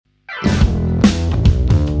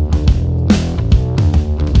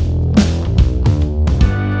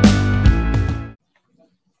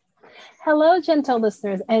Hello, gentle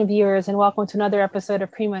listeners and viewers, and welcome to another episode of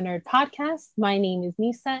Prima Nerd Podcast. My name is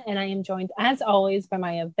Nisa, and I am joined, as always, by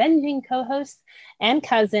my avenging co-host and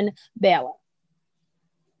cousin, Bella.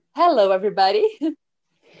 Hello, everybody.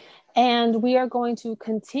 And we are going to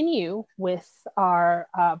continue with our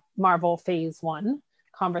Marvel Phase 1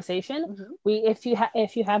 conversation. Mm-hmm.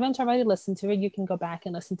 If you haven't already listened to it, you can go back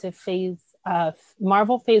and listen to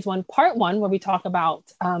Marvel Phase 1, Part 1, where we talk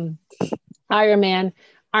about Iron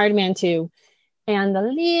Man 2, and a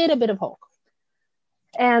little bit of Hulk.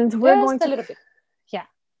 And we're going to, a little bit. Yeah.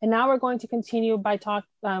 And now we're going to continue by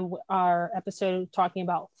our episode talking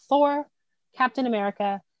about Thor, Captain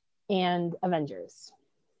America, and Avengers.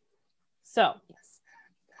 So,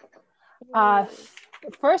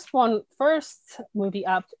 first movie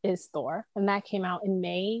up is Thor, and that came out in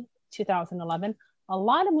May 2011. A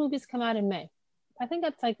lot of movies come out in May. I think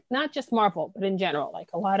that's like not just Marvel, but in general,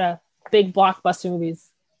 like a lot of big blockbuster movies.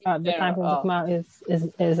 The time for them to come out is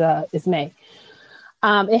May.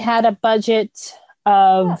 It had a budget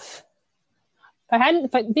of,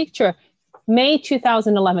 May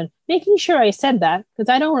 2011. Making sure I said that because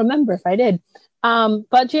I don't remember if I did.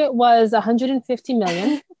 Budget was $150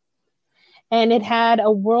 million, and it had it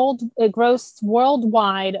grossed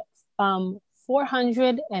worldwide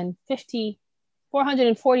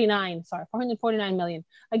 $449 million.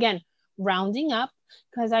 Again, rounding up,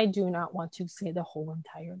 because I do not want to say the whole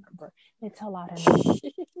entire number. It's a lot of money.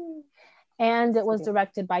 And it was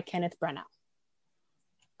directed by Kenneth Branagh,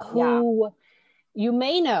 who you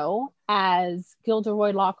may know as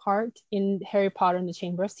Gilderoy Lockhart in Harry Potter and the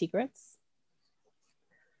Chamber of Secrets.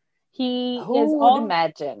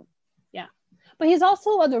 Imagine? Yeah. But he's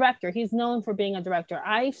also a director. He's known for being a director.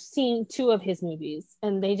 I've seen 2 of his movies,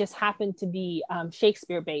 and they just happen to be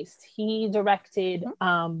Shakespeare-based. He directed...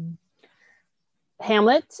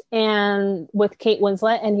 Hamlet and with Kate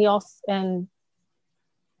Winslet, and he also and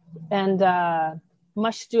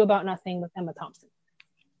Much Ado About Nothing with Emma Thompson.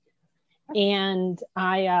 And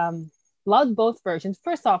I loved both versions.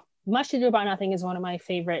 First off, Much Ado About Nothing is one of my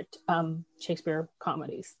favorite Shakespeare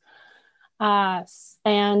comedies,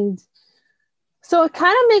 and so it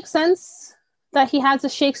kind of makes sense that he has a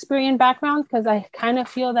Shakespearean background, because I kind of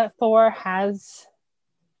feel that Thor has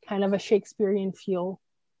kind of a Shakespearean feel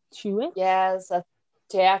to it. Yes, a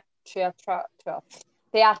theatrical.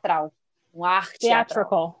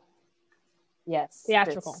 Yes.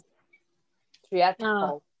 Theatrical.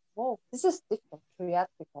 Theatrical. Oh, this is different.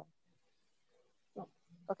 Theatrical.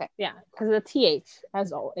 Okay. Yeah, because the TH,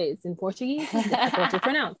 as always, in Portuguese is difficult to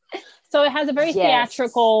pronounce. So it has a very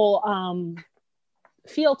theatrical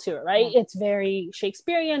feel to it, right? It's very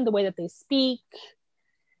Shakespearean, the way that they speak.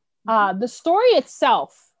 The story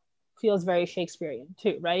itself feels very Shakespearean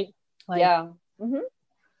too, right?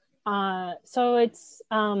 So it's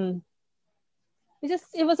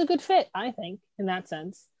it was a good fit, I think, in that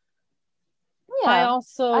sense. I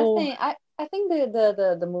think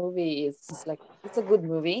the movie is like, it's a good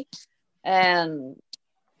movie, and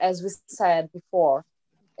as we said before,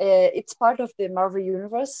 it's part of the Marvel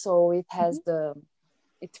universe, so it has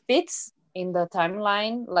it fits in the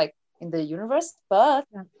timeline, like in the universe, but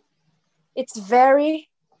it's very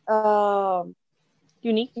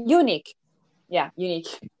unique. Unique. Yeah,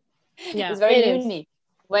 it's very unique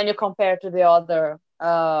when you compare to the other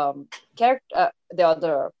the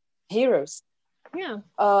other heroes.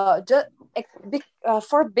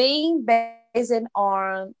 For being based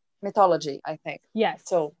on mythology, I think. Yes.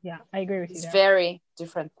 So I agree with you. It's very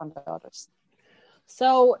different from the others.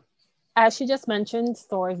 So, as she just mentioned,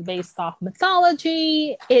 Thor is based off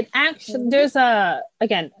mythology. It actually there's a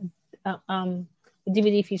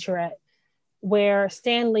DVD featurette where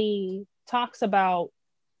Stan Lee talks about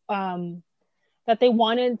that they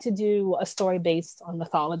wanted to do a story based on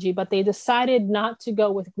mythology, but they decided not to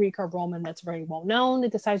go with Greek or Roman. That's very well known. They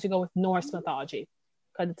decided to go with Norse mythology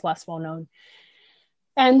because it's less well known.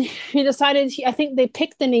 And he decided, I think they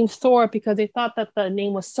picked the name Thor because they thought that the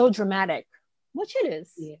name was so dramatic, which it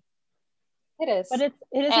is. Yeah. It is. But it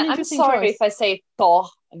is an interesting choice. I'm sorry if I say Thor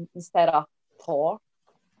instead of Thor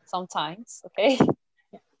sometimes, okay?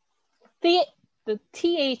 The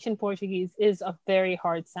TH in Portuguese is a very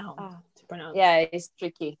hard sound to pronounce. Yeah, it's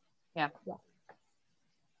tricky. Yeah.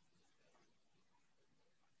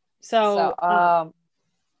 So I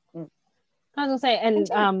was gonna say,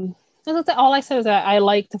 all I said is that I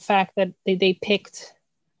like the fact that they picked,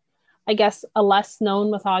 I guess, a less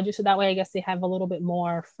known mythology, so that way I guess they have a little bit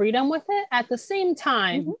more freedom with it. At the same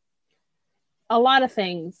time, a lot of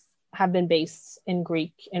things have been based in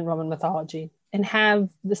Greek and Roman mythology and have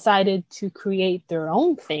decided to create their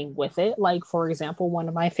own thing with it. Like, for example, one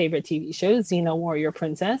of my favorite TV shows, Xena Warrior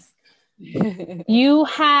Princess, You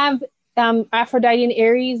have Aphrodite and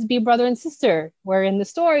Ares be brother and sister, where in the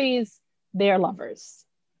stories they are lovers.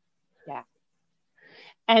 Yeah.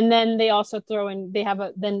 And then they also throw in, they have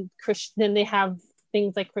then they have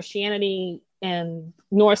things like Christianity and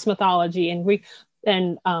Norse mythology and Greek,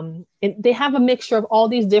 and they have a mixture of all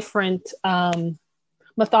these different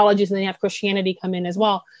mythologies, and they have Christianity come in as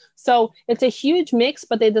well. So it's a huge mix,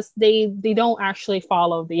 but they don't actually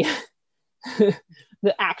follow the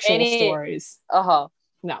the actual stories.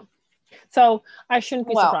 No. So I shouldn't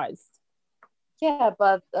be surprised. Yeah,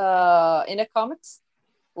 but in the comics,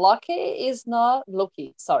 Loki is not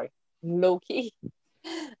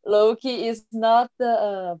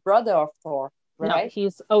the brother of Thor, right? No,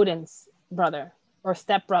 he's Odin's brother or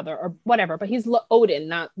stepbrother or whatever, but he's Odin,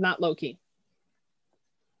 not Loki.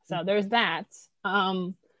 So there's that.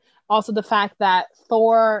 Also the fact that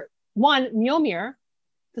Thor, Mjolnir,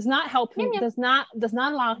 does not help him, does not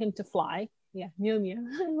allow him to fly. Yeah, Mjolnir.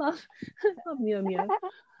 I love Mjolnir.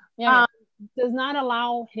 Does not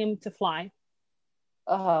allow him to fly.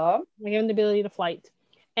 Give him the ability to flight.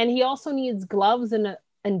 And he also needs gloves and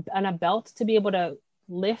a belt to be able to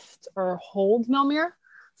lift or hold Mjolnir.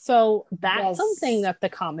 So that's something that the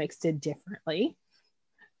comics did differently.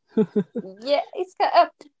 Yeah, it's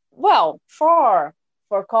well, for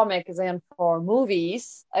comics and for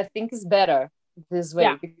movies, I think it's better this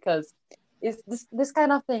way, because it's this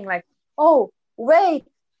kind of thing, like, oh wait,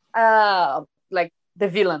 like the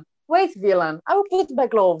villain, wait, villain, I will put my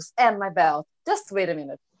gloves and my belt, just wait a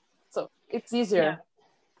minute. So it's easier.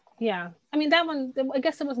 Yeah. I mean, that one, I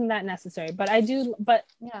guess it wasn't that necessary, but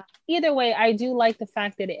either way, I do like the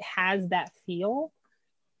fact that it has that feel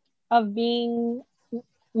of being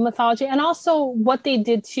mythology. And also what they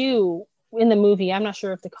did too in the movie, I'm not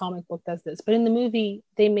sure if the comic book does this, but in the movie,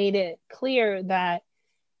 they made it clear that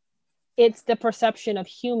it's the perception of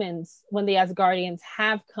humans when the Asgardians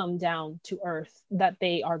have come down to Earth that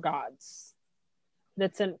they are gods.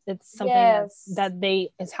 It's something that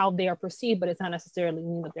is how they are perceived, but it's not necessarily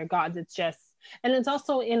mean that they're gods. It's just, and it's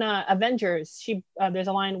also in Avengers. There's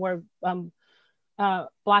a line where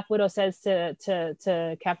Black Widow says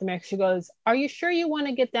to Captain America, she goes, "Are you sure you want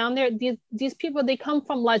to get down there? These people, they come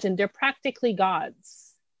from legend. They're practically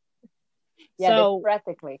gods." Yeah, so, they're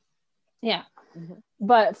practically. Yeah,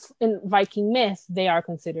 but in Viking myth, they are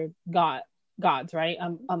considered gods, right?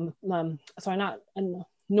 Sorry, not in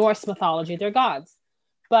Norse mythology, they're gods.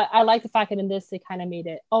 But I like the fact that in this, they kind of made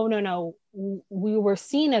it, oh, no, we were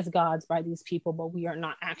seen as gods by these people, but we are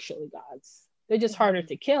not actually gods. They're just harder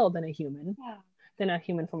to kill than a human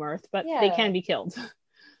from Earth, but they can be killed.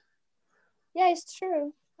 Yeah, it's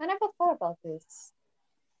true. I never thought about this.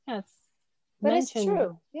 Yes. But it's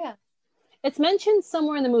true, yeah. It's mentioned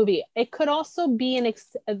somewhere in the movie. It could also be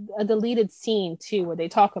a deleted scene, too, where they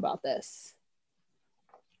talk about this.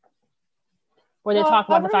 Where they talk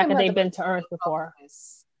about the fact that they've been to Earth before.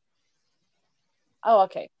 Oh,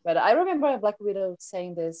 okay. But I remember Black Widow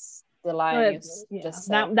saying this, the line just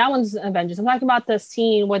said. That one's Avengers. I'm talking about the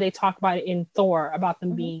scene where they talk about it in Thor, about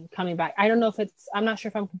them coming back. I don't know if I'm not sure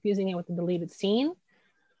if I'm confusing it with the deleted scene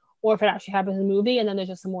or if it actually happens in the movie. And then there's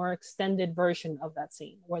just a more extended version of that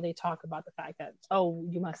scene where they talk about the fact that, oh,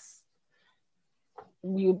 we must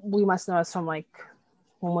know us from like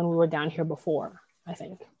when we were down here before, I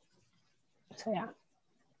think. So yeah,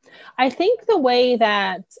 I think the way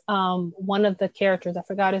that one of the characters, I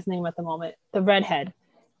forgot his name at the moment, the redhead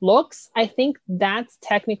looks, I think that's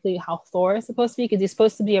technically how Thor is supposed to be, because he's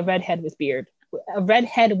supposed to be a redhead with a beard.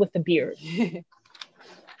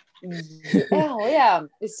 Oh yeah,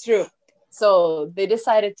 it's true. So they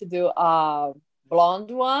decided to do a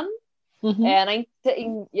blonde one, and I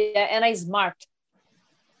think and I smart.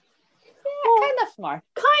 Yeah, kind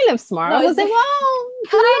of smart. No, I was like, well,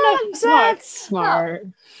 kind of smart.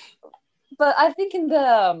 No. But I think in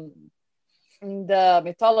the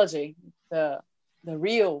mythology, the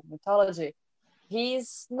real mythology,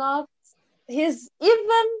 he's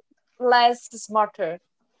even less smarter.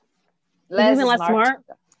 Even less smart?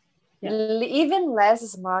 Yeah. Even less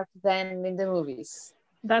smart than in the movies.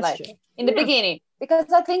 That's true. In the beginning.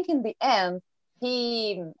 Because I think in the end,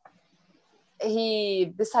 he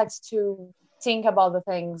decides to think about the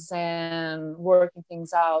things and working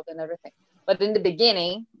things out and everything. But in the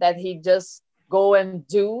beginning, that he just go and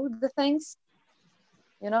do the things,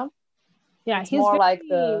 Yeah, it's more like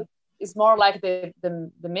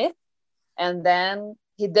the myth, and then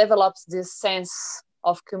he develops this sense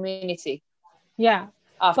of community. Yeah,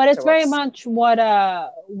 afterwards. But it's very much what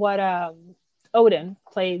Odin,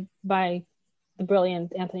 played by the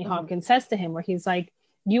brilliant Anthony Hopkins, says to him, where he's like,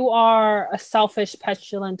 "You are a selfish,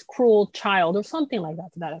 petulant, cruel child," or something like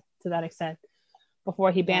that to that extent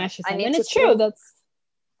before he banishes him. And it's true.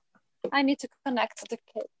 I need to connect to the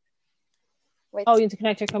kid. Wait. Oh, you need to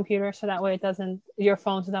connect your computer so that way it doesn't, your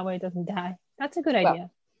phone so that way it doesn't die. That's a good idea.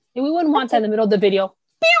 And we wouldn't want that in the middle of the video.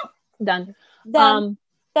 Done. Done.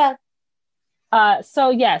 So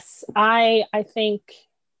yes, I think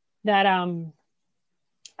that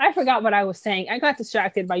I forgot what I was saying. I got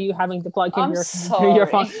distracted by you having to plug in your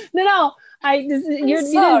phone. No, you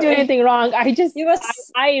didn't do anything wrong. I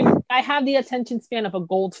have the attention span of a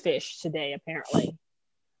goldfish today, apparently.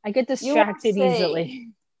 I get distracted easily.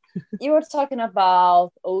 You were talking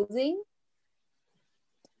about Odin.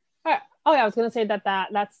 Oh yeah, I was gonna say that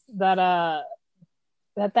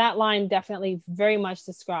line definitely very much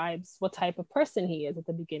describes what type of person he is at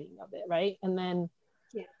the beginning of it, right? And then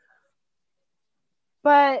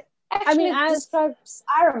but actually, it describes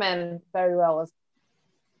Iron Man very well.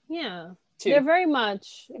 Yeah, they're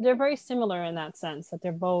very similar in that sense, that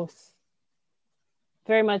they're both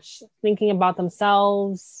very much thinking about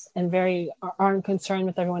themselves and aren't concerned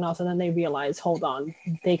with everyone else, and then they realize, hold on,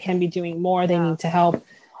 they can be doing more, they need to help.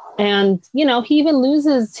 And he even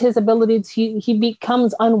loses his ability he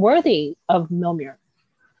becomes unworthy of Mjolnir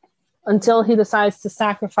until he decides to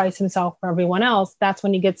sacrifice himself for everyone else. That's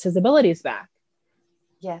when he gets his abilities back.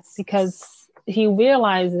 Yes, because he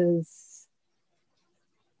realizes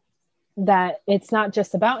that it's not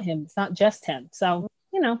just about him, it's not just him. So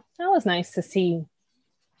that was nice to see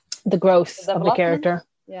the growth of the character.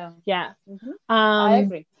 Yeah. Mm-hmm. I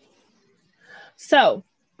agree. So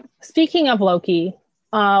speaking of Loki,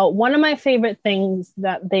 one of my favorite things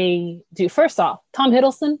that they do, first off, Tom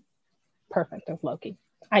Hiddleston, perfect as Loki,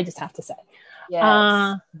 I just have to say.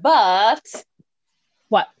 Yes. But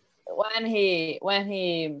what? When he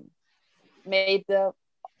made the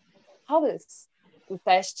audition.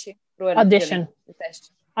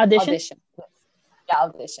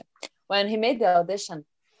 When he made the audition.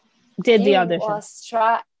 When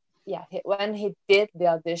he did the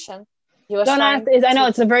audition, he was I know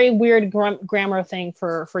it's a very weird grammar thing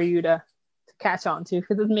for you to catch on to,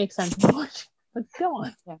 because it doesn't make sense. But go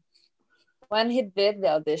on. Yeah. When he did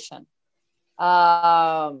the audition,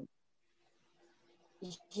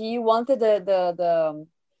 he wanted the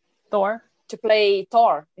Thor to play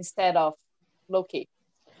Thor instead of Loki,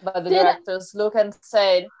 but the directors look and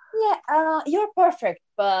said, you're perfect,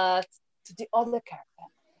 but to the other character.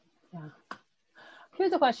 Yeah.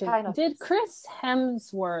 Here's the question. Did Chris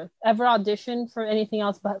Hemsworth ever audition for anything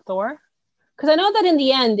else but Thor? Because I know that in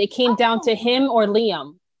the end it came down to him or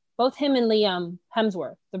Liam. Both him and Liam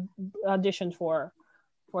Hemsworth auditioned for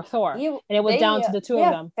Thor. And it was down to the two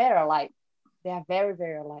of them. Very alike. They are very,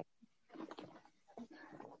 very alike.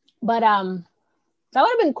 But that would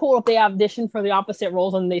have been cool if they auditioned for the opposite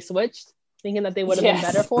roles and they switched, thinking that they would have been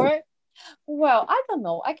better for it. Well, I don't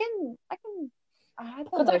know. I don't know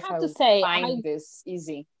if I would find this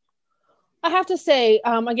easy. I have to say,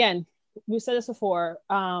 again, we said this before.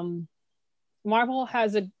 Marvel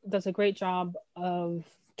does a great job of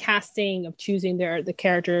casting, of choosing the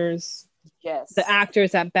characters, the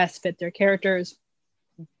actors that best fit their characters.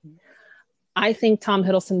 Mm-hmm. I think Tom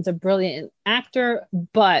Hiddleston's a brilliant actor,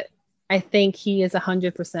 but I think he is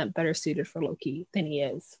 100% better suited for Loki than he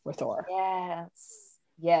is for Thor.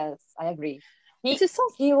 Yes, I agree.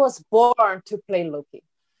 He was born to play Loki.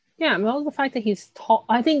 Yeah, well, the fact that he's tall,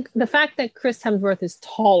 I think the fact that Chris Hemsworth is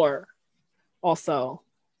taller also,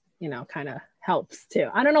 kind of helps too.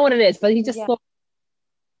 I don't know what it is, but he just looks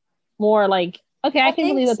more like, okay, I can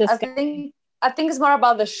believe that this guy. I think it's more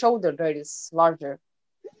about the shoulder that is larger.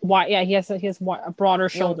 Why? Yeah, he has broader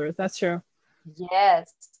shoulders. That's true.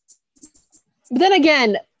 Yes. But then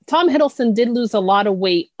again, Tom Hiddleston did lose a lot of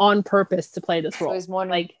weight on purpose to play this role. So he's more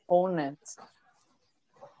like opponent.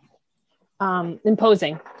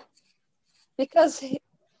 Imposing. Because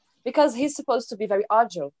he's supposed to be very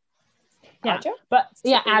agile. Agile?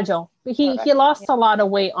 Agile. But he lost a lot of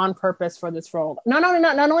weight on purpose for this role. Not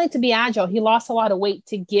only to be agile, he lost a lot of weight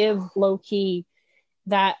to give Loki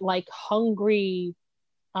that like hungry,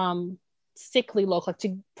 sickly look, like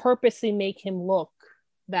to purposely make him look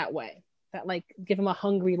that way, that like give him a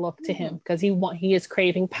hungry look to him, because he is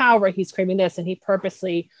craving power, he's craving this, and he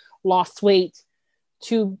purposely lost weight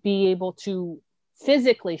to be able to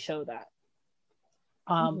physically show that.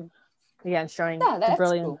 Again, showing the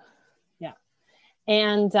brilliant. Cool. Yeah.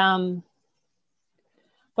 And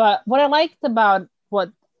but what I liked about my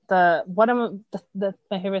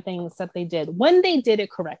favorite things that they did when they did it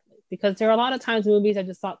correctly, because there are a lot of times in movies I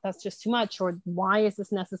just thought that's just too much, or why is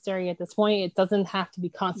this necessary at this point? It doesn't have to be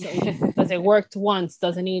constantly because it worked once,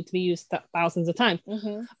 doesn't need to be used thousands of times.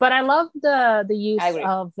 But I love the use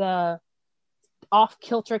of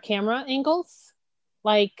off-kilter camera angles.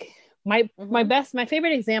 Like my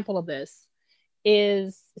favorite example of this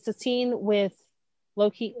is it's a scene with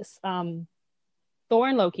Loki, Thor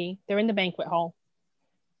and Loki. They're in the banquet hall.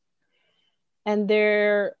 And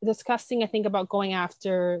they're discussing, I think, about going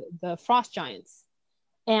after the frost giants.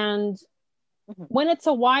 And when it's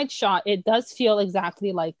a wide shot, it does feel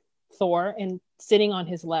exactly like Thor, and sitting on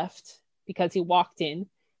his left, because he walked in,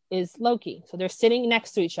 is Loki. So they're sitting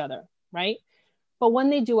next to each other, right? But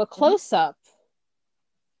when they do a close-up,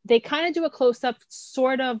 they kind of do a close-up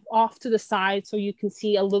sort of off to the side, so you can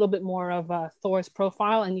see a little bit more of Thor's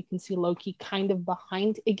profile, and you can see Loki kind of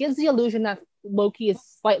behind. It gives the illusion that Loki is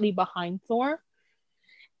slightly behind Thor,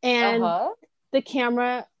 and the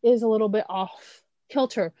camera is a little bit off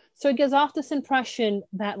kilter, so it gives off this impression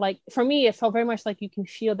that, like, for me, it felt very much like you can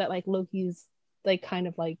feel that, like, Loki's like kind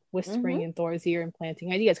of like whispering in Thor's ear and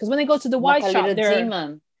planting ideas, because when they go to the wide shot, they're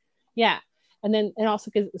demon. And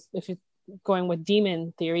also because if you're going with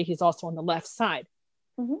demon theory, he's also on the left side.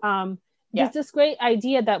 There's this great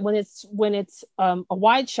idea that when it's a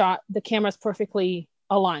wide shot, the camera's perfectly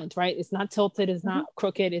aligned, right? It's not tilted, it's not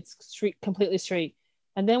crooked, it's completely straight.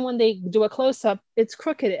 And then when they do a close-up, it's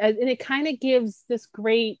crooked, and it kind of gives this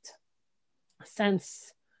great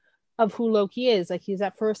sense of who Loki is. Like, he's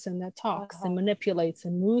that person that talks and manipulates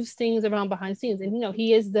and moves things around behind scenes, and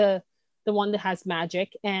he is the one that has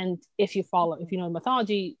magic. And if you know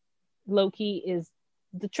mythology, Loki is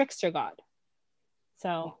the trickster god,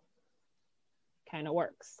 so kind of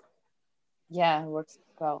works. Yeah, it works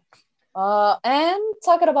well. And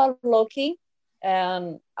talking about Loki,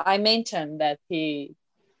 and I mentioned that he's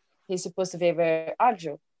supposed to be very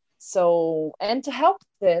agile. So, and to help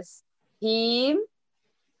this, he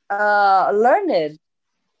learned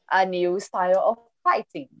a new style of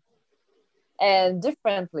fighting, and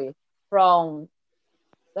differently from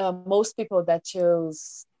most people that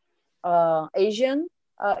choose Asian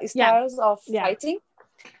styles of fighting.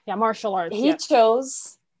 Martial arts. He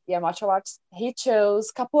chose martial arts. He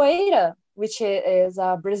chose capoeira, which is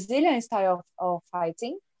a Brazilian style of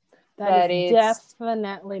fighting. That is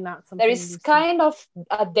definitely not something. There is kind of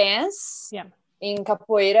a dance in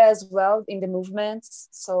capoeira as well, in the movements.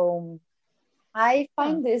 So I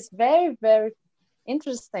find this very, very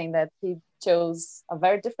interesting that he chose a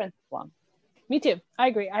very different one. Me too. I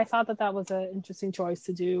agree. I thought that was an interesting choice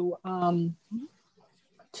to do.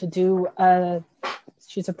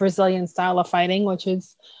 She's a Brazilian style of fighting, which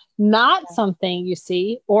is not something you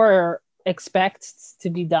see or expect to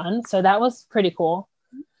be done. So that was pretty cool.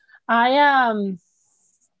 What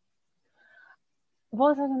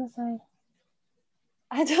was I going to say?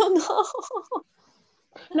 I don't know.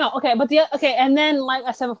 No, okay, but and then, like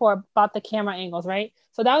I said before about the camera angles, right?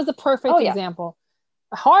 So that was the perfect example.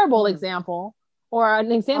 A horrible example, or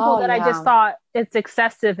an example that I just thought it's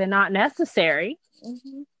excessive and not necessary.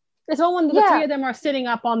 It's when the three of them are sitting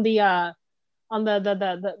up on the on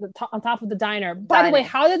top of the diner. By the way,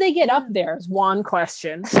 how did they get up there is one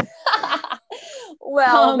question.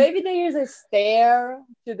 Well, maybe they use a stair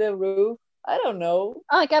to the roof. I don't know.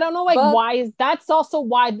 I don't know, why is that's also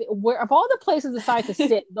why where of all the places decide to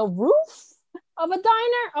sit, the roof of a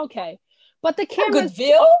diner? Okay. But the camera, a good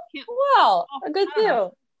view. Well, a good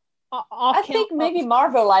view. I think maybe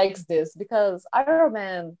Marvel likes this because Iron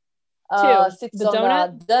Man sits on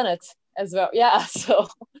a donut as well. Yeah, so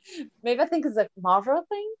maybe I think it's a Marvel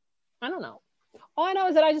thing. I don't know. All I know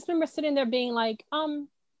is that I just remember sitting there being like,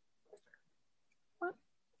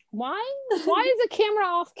 why is the camera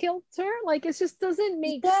off kilter? Like, it just doesn't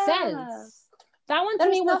make sense. That one to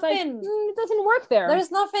me was like, it doesn't work there.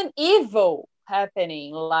 There's nothing evil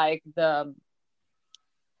happening like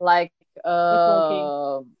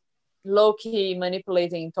Loki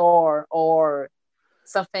manipulating Thor or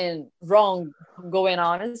something wrong going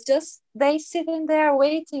on. It's just they sitting there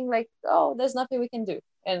waiting like, oh, there's nothing we can do.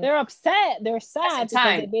 And they're upset. They're sad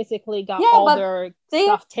because they basically got all their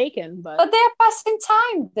stuff taken. But they're passing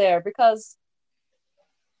time there because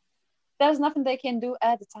there's nothing they can do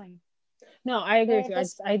at the time. No, I agree with you.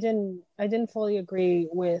 I didn't fully agree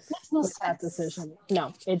with that decision.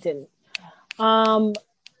 No, it didn't.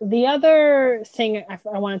 The other thing I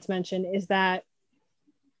wanted to mention is that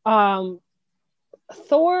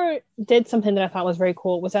Thor did something that I thought was very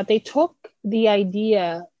cool, was that they took the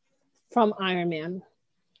idea from Iron Man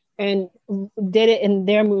and did it in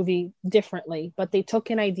their movie differently, but they took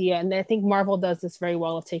an idea, and I think Marvel does this very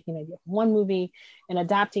well, of taking an idea from one movie and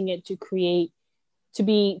adapting it to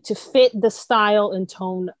fit the style and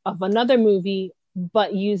tone of another movie,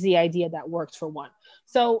 but use the idea that worked for one.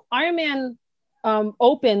 So Iron Man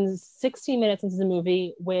opens 16 minutes into the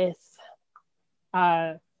movie with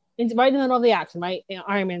It's right in the middle of the action, right?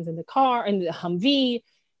 Iron Man's in the car, in the Humvee,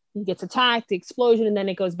 he gets attacked, the explosion, and then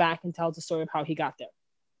it goes back and tells the story of how he got there.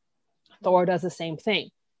 Thor does the same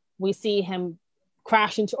thing. We see him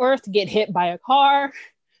crash into Earth, get hit by a car,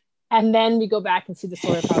 and then we go back and see the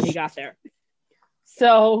story of how he got there.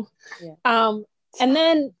 So, but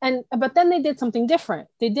then they did something different.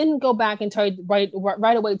 They didn't go back and tell you right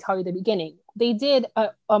away, tell you the beginning. They did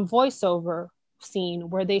a voiceover scene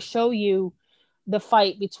where they show you the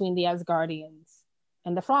fight between the Asgardians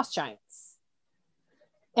and the Frost Giants,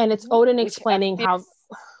 and it's Odin explaining how.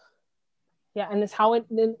 Yeah, and it's how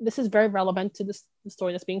this is very relevant to the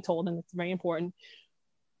story that's being told, and it's very important.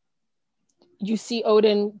 You see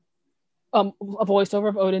Odin, a voiceover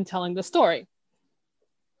of Odin telling the story.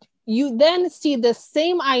 You then see the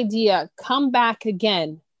same idea come back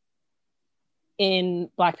again in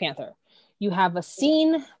Black Panther. You have a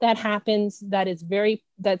scene that happens that's very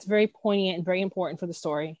poignant and very important for the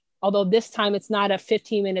story. Although this time it's not a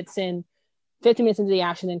 15 minutes into the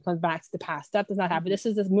action and comes back to the past. That does not happen. This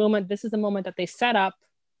is the moment that they set up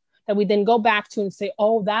that we then go back to and say,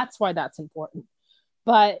 oh, that's why that's important.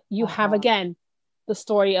 But you have, again, the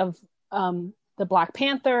story of the Black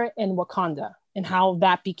Panther and Wakanda and how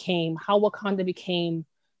Wakanda became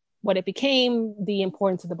what it became, the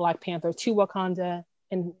importance of the Black Panther to Wakanda,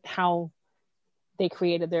 and how they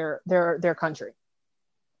created their country.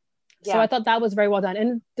 Yeah. So I thought that was very well done.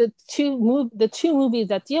 And the two movies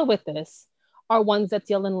that deal with this are ones that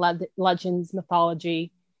deal in legends,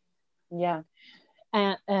 mythology, and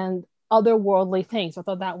otherworldly things. I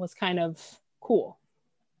thought that was kind of cool.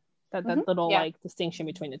 That little like distinction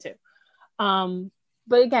between the two.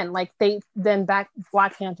 But again, like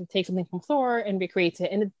Black Panther takes something from Thor and recreates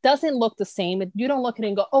it, and it doesn't look the same. You don't look at it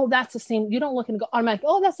and go, "Oh, that's the same." You don't look at it and go, "Automatic,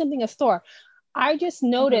 oh, that's something as Thor." I just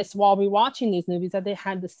noticed while rewatching these movies that they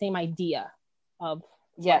had the same idea of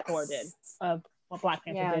what Thor did, of what Black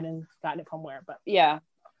Panther did, and got it from where. But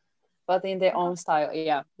but in their own style.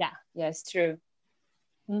 Yeah, it's true.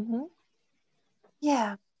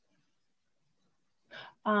 Yeah.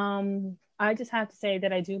 I just have to say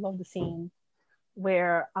that I do love the scene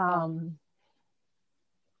where Thor,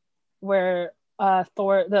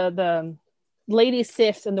 the Lady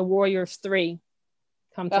Sif and the Warriors 3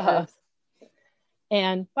 come to Earth.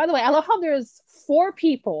 And by the way, I love how there's 4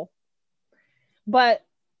 people, but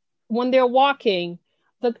when they're walking,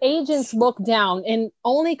 the agents look down and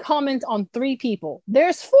only comment on 3 people.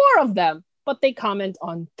 There's 4 of them, but they comment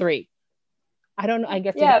on 3. I don't know. I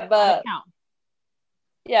guess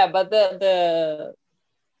but the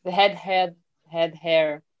head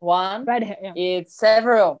hair one, red hair, it's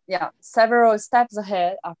several steps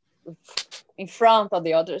ahead in front of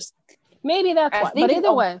the others. Maybe that's why. But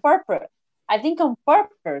either way, I think on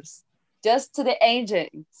purpose, just to the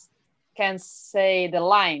agents can say the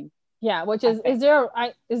line. Yeah, which is there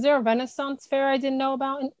a Renaissance fair I didn't know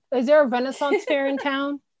about? Is there a Renaissance fair in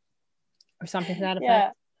town or something to that effect?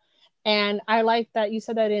 Yeah. And I like that you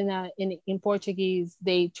said that in Portuguese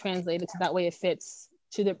they translate it to that way it fits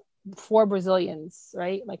to the 4 Brazilians,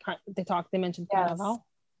 right? Like they mentioned Carnival.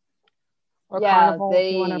 Or Carnival,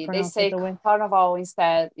 they say Carnival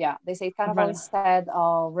instead. Yeah, they say Carnival instead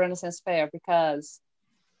of Renaissance Fair because,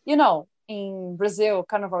 in Brazil,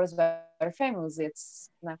 Carnival is very, very famous. It's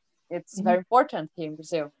very important here in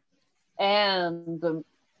Brazil, and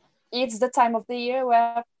it's the time of the year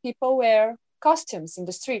where people wear costumes in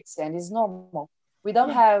the streets, and it's normal. We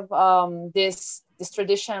don't have this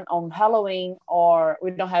tradition on Halloween, or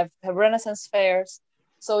we don't have Renaissance fairs,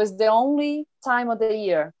 so it's the only time of the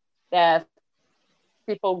year that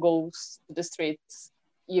people go to the streets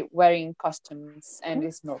wearing costumes, and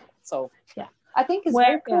it's normal. So I think it's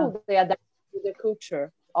very cool that they adapt to the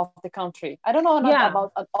culture of the country. I don't know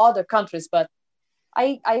about other countries, but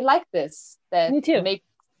I like this. That Me too.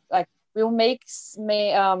 We'll make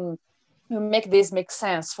this make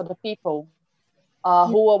sense for the people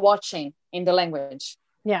who are watching in the language.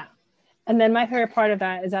 Yeah. And then my favorite part of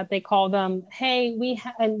that is that they call them, hey,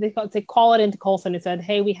 and they call it into Coulson. It said,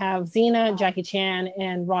 hey, we have Xena, Jackie Chan,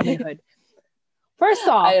 and Robin Hood. First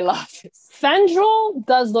off, I love it. Fendrel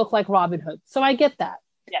does look like Robin Hood, so I get that.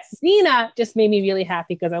 Yes. Xena just made me really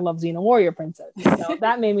happy because I love Xena Warrior Princess. So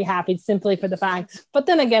that made me happy simply for the fact. But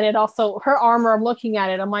then again, it also, her armor, I'm looking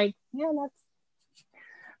at it, I'm like, yeah,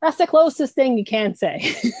 that's the closest thing you can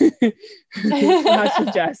say. Not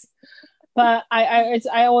suggest. But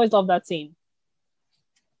I always love that scene.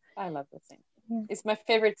 I love that scene. Yeah. It's my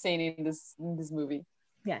favorite scene in this movie.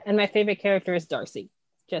 Yeah, and my favorite character is Darcy.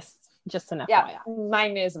 Just an FYI. Yeah,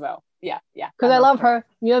 mine as well. Yeah. Because I love her.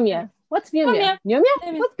 Miu Miu. What's Miu Miu? Miu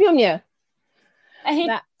Miu? What's Miu Miu?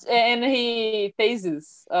 And he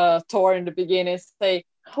faces Thor in the beginning and say,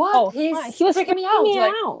 "What? He was freaking me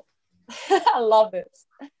out." I love it.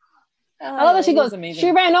 I love that she goes.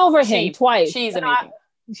 She ran over him twice. She's amazing.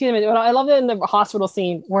 She's amazing. I love it in the hospital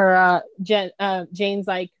scene where Jane's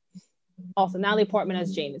like. Also, Natalie Portman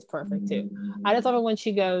as Jane is perfect too. I just love it when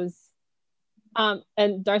she goes,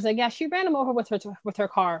 and Darcy's like, yeah, she ran him over with her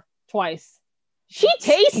car twice. She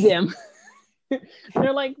tased him.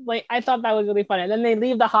 They're like I thought that was really funny. And then they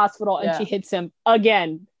leave the hospital and she hits him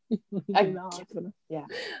again. In the hospital. Yeah.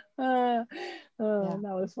 That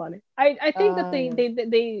was funny. I think that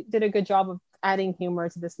they did a good job of adding humor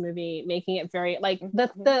to this movie, making it very like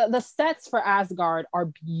the sets for Asgard are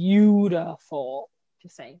beautiful.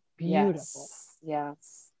 Just saying, beautiful.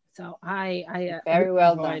 Yes. So I very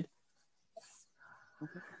well done.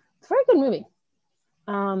 It's a very good movie.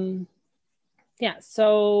 Yeah.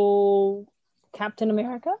 So Captain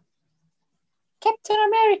America,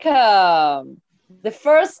 the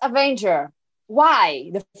first Avenger. Why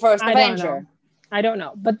the first Avenger? I don't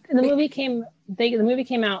know. But the movie came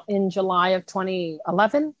out in July of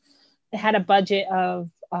 2011. It had a budget of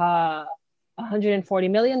 140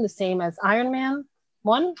 million, the same as Iron Man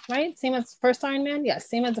 1, right? Same as first Iron Man? Yes,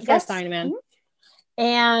 same as the first Iron Man. Mm-hmm.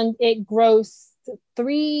 And it grossed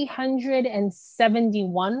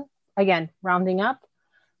 371, again, rounding up,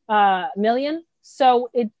 million. So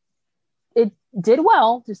it did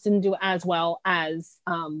well, just didn't do as well as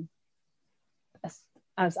Iron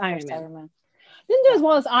Man. Didn't do as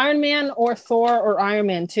well as Iron Man or Thor or Iron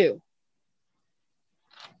Man 2.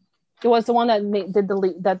 It was the one that did the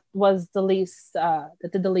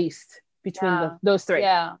least between those three.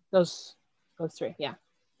 Yeah. Those three, yeah.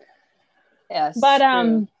 Yes. But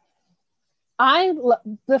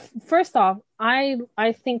first off, I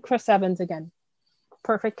think Chris Evans, again,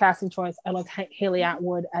 perfect casting choice. I love Haley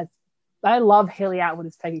Atwood as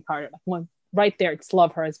Peggy Carter. Like one right there, just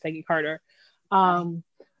love her as Peggy Carter.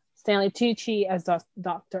 Stanley Tucci as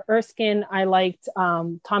Dr. Erskine. I liked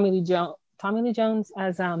Tommy Lee Jones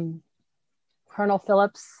as Colonel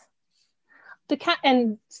Phillips.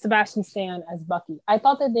 And Sebastian Stan as Bucky. I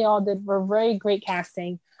thought that they all were very great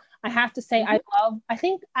casting. I have to say, as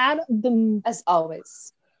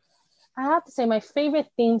always, I have to say my favorite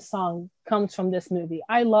theme song comes from this movie.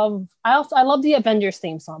 I love the Avengers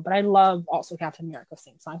theme song, but I love also Captain America's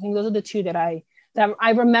theme song. I think those are the two that I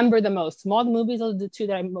remember the most. From all the movies, those are the two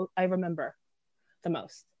that I remember the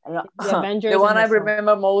most. The Avengers. The one I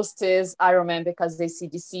remember most is Iron Man because they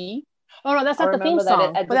CDC. Oh no, that's not the theme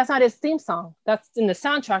song. But that's not his theme song. That's in the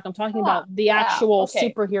soundtrack. I'm talking about the actual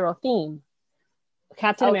superhero theme.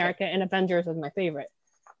 Captain America and Avengers is my favorite.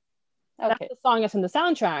 That's the song that's in the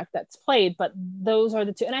soundtrack that's played, but those are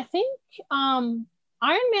the two. And I think Iron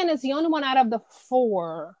Man is the only one out of the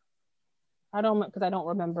 4. I don't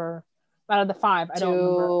remember. Out of the 5, I don't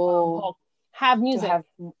remember. Have music.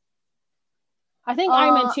 I think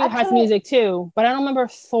Iron Man 2 has music too, but I don't remember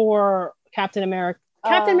Thor, Captain America.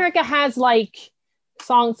 Captain America has like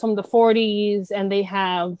songs from the 40s, and they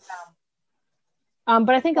have. But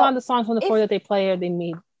I think a lot of the songs from the 40s that they play they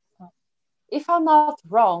made. If I'm not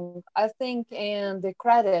wrong, I think in the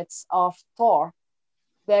credits of Thor,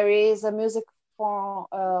 there is a music for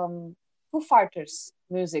Foo Fighters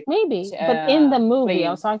music. Maybe, but in the movie, playing.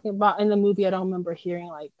 I was talking about in the movie. I don't remember hearing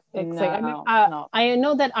like. No. I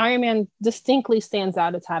know that Iron Man distinctly stands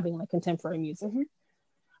out as having like contemporary music.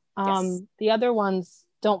 Mm-hmm. The other ones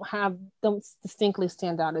don't distinctly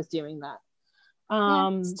stand out as doing that.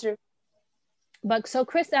 It's true. But so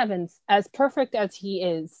Chris Evans, as perfect as he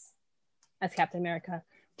is as Captain America,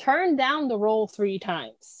 turned down the role 3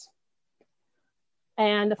 times.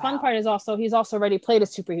 And the fun part is he's also already played a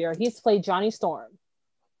superhero. He's played Johnny Storm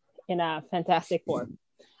in a Fantastic Four.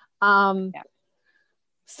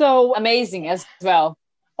 So amazing as well.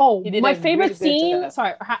 Oh, my favorite scene.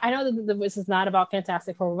 Sorry, I know that this is not about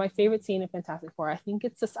Fantastic Four. But my favorite scene in Fantastic Four, I think I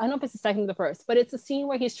don't know if it's the second or the first, but it's a scene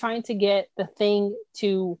where he's trying to get the Thing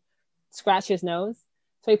to scratch his nose.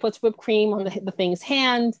 So he puts whipped cream on the Thing's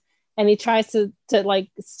hand, and he tries to like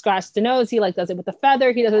scratch the nose. He like does it with the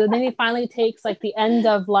feather. He does it, and then he finally takes like the end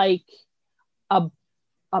of like a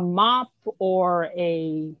mop or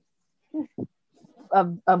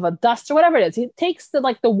of a dust or whatever it is. He takes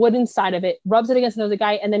the wooden side of it, rubs it against the nose of the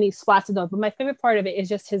guy, and then he splats it on. But my favorite part of it is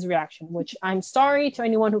just his reaction, which I'm sorry to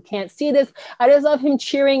anyone who can't see this. I just love him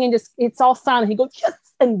cheering and just it's all silent. He goes yes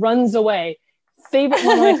and runs away. Still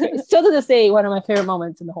to this day, one of my favorite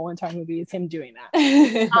moments in the whole entire movie is him doing that.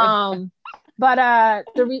 But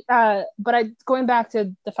going back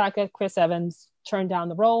to the fact that Chris Evans turned down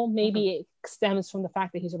the role, maybe it stems from the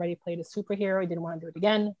fact that he's already played a superhero. He didn't want to do it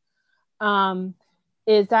again.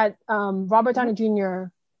 is that Robert Downey Jr.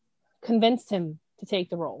 convinced him to take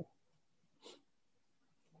the role.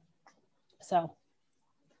 So,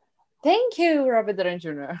 thank you, Robert Downey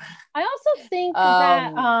Jr. I also think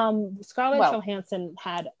that Scarlett Johansson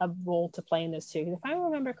had a role to play in this too. If I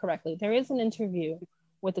remember correctly, there is an interview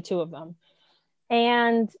with the two of them,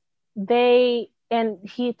 and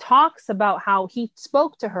he talks about how he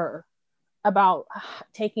spoke to her about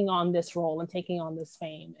taking on this role and taking on this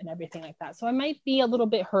fame and everything like that. So it might be a little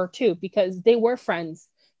bit her too, because they were friends,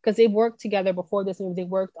 because they worked together before this movie. They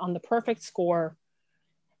worked on The Perfect Score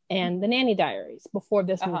and The Nanny Diaries before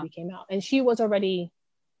this movie came out, and she was already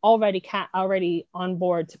on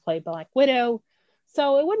board to play Black Widow.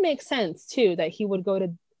 So it would make sense too that he would go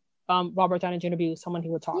to Robert Downey Jr. be someone he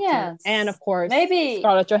would talk to, and of course maybe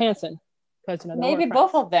Scarlett Johansson, because maybe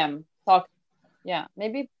both of them talk. Yeah,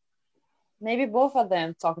 maybe both of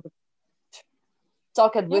them talked with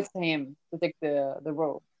him to take the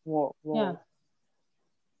role.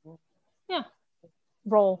 Yeah,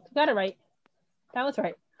 role. Got it right. That was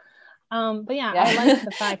right. But yeah, I like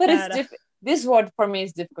the fact that this word for me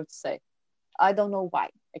is difficult to say. I don't know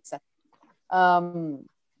why, except well,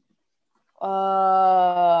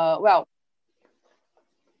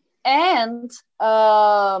 and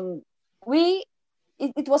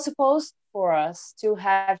it was supposed for us to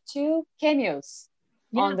have 2 cameos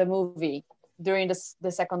on the movie during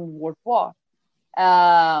the Second World War,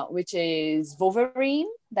 which is Wolverine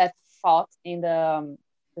that fought in the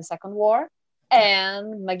Second War,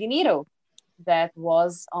 and Magneto that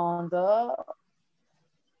was on the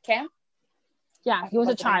camp. Yeah, he was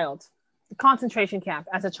a child. The concentration camp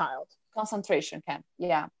as a child. Concentration camp,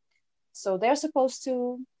 yeah. So they're supposed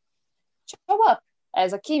to show up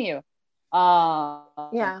as a cameo.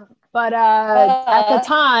 But at the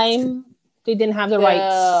time, they didn't have the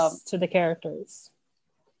rights to the characters.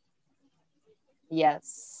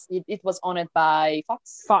 Yes, it was owned by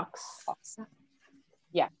Fox. Fox.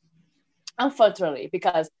 Yeah, unfortunately,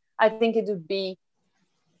 because I think it would be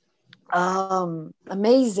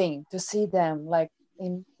amazing to see them,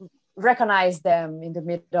 recognize them in the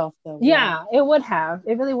middle of the war. It would have.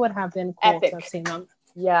 It really would have been cool to have seen them.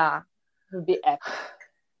 Yeah, it would be epic.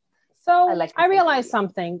 So I realized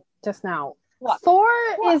something just now. What? Thor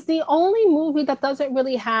is the only movie that doesn't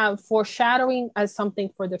really have foreshadowing as something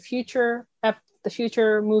for the future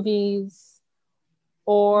movies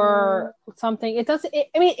or something. It doesn't. I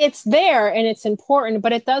mean, it's there and it's important,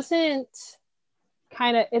 but it doesn't.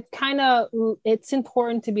 It's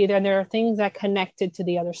important to be there. And there are things that connected to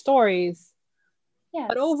the other stories. Yes.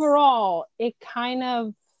 But overall, it kind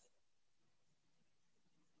of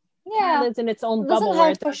lives in its own bubble. Doesn't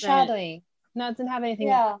have foreshadowing. No, it doesn't have anything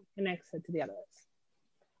that connects it to the others.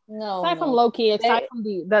 No. Aside from Loki, aside from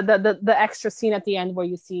the extra scene at the end where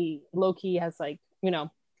you see Loki has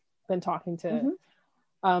been talking to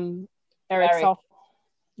Eric.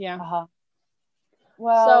 Yeah.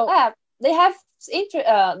 Well, so, they have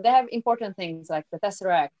important things like the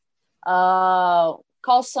Tesseract.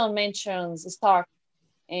 Coulson mentions Stark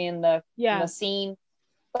in the scene,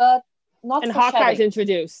 but not. And Hawkeye's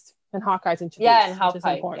introduced. Yeah, and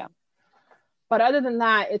Hawkeye. Yeah. But other than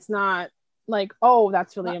that, it's not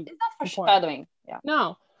that's really important. It's not foreshadowing. Yeah.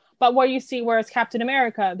 No. But whereas Captain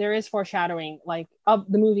America, there is foreshadowing, of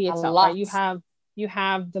the movie itself. Right? You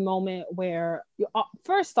have the moment where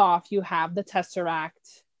first off, you have the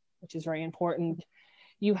Tesseract, which is very important.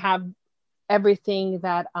 You have everything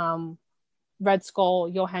that Red Skull,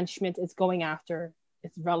 Johann Schmidt is going after.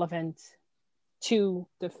 It's relevant to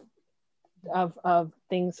of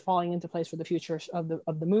things falling into place for the future of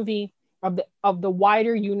the movie, of the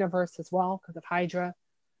wider universe as well, because of Hydra,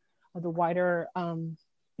 of the wider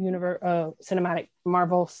universe, cinematic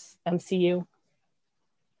Marvel's MCU.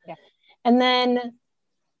 Yeah, and then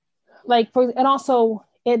and also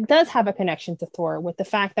it does have a connection to Thor with the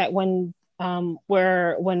fact that when the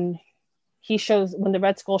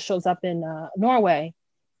Red Skull shows up in Norway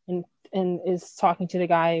and is talking to the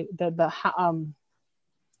guy, the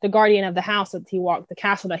guardian of the house the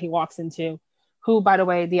castle that he walks into, who, by the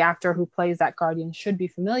way, the actor who plays that guardian should be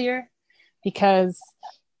familiar because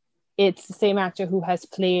it's the same actor who has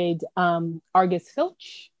played Argus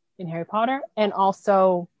Filch in Harry Potter, and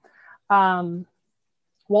also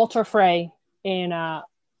Walter Frey in Game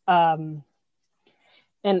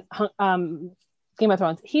of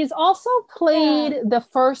Thrones. He's also played the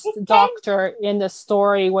first Doctor in the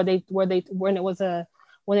story when they did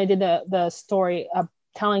the story of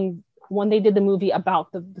when they did the movie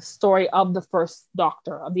about the story of the first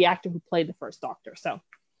Doctor, of the actor who played the first Doctor. So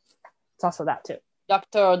it's also that too.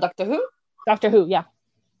 Doctor Who? Doctor Who, yeah.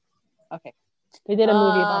 Okay. They did a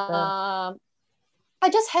movie about I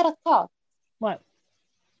just had a thought. What?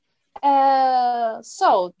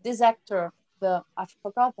 So this actor, I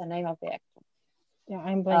forgot the name of the actor. Yeah,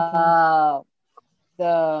 I'm blanking.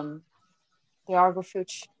 The Argo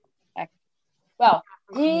Filch actor. Well,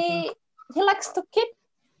 he likes to keep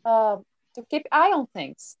eye on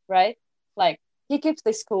things, right? Like he keeps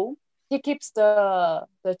the school, he keeps the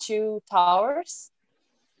two towers,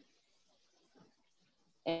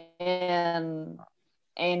 and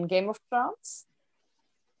Game of Thrones.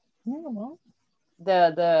 Yeah, well.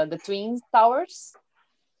 The twin towers,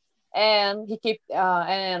 and he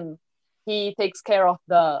takes care of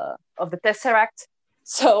the Tesseract.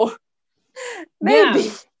 So maybe,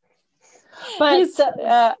 yeah. But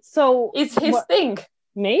so it's his thing.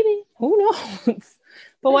 Maybe, who knows?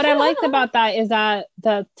 But what I liked about that is that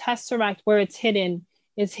the Tesseract, where it's hidden,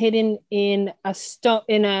 is hidden in a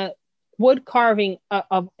wood carving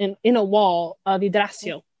in a wall of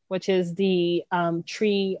Yggdrasil, which is the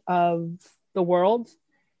tree of the world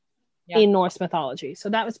in Norse mythology. So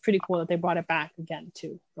that was pretty cool that they brought it back again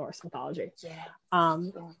to Norse mythology.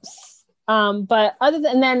 But other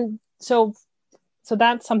than so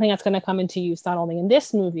that's something that's going to come into use not only in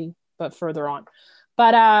this movie but further on.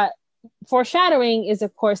 But foreshadowing is,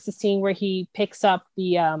 of course, the scene where he picks up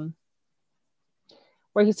the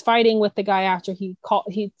where he's fighting with the guy after he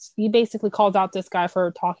basically calls out this guy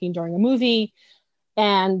for talking during a movie,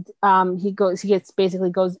 and he gets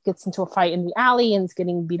into a fight in the alley and is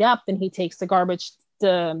getting beat up, and he takes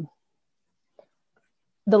the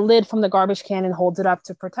lid from the garbage can and holds it up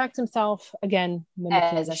to protect himself, again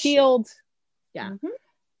mimicking as a shield.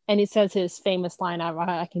 And he says his famous line,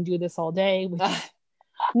 I can do this all day, which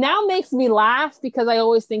now makes me laugh because I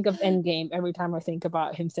always think of Endgame every time I think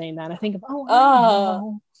about him saying that. I think of it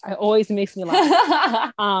always makes me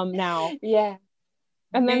laugh. Now, yeah.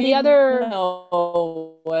 And then the other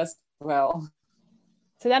as well.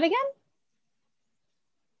 Say that again.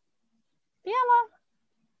 Bella,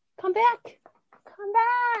 come back.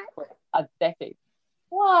 A decade.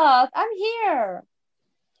 What? I'm here.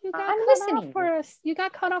 I'm listening for us. You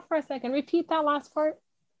got cut off for a second. Repeat that last part.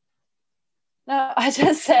 No, I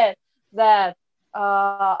just said that.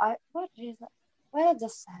 What did I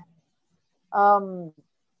just say? I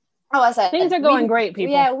said things are going great,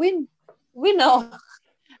 people. Yeah, we know.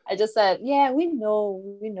 I just said, yeah, we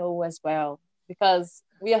know as well, because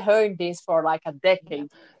we heard this for like a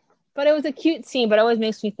decade. But it was a cute scene, but it always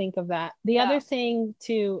makes me think of that. The other thing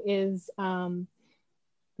too is when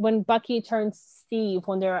Bucky turns Steve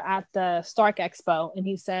when they're at the Stark Expo, and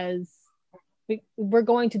he says, we're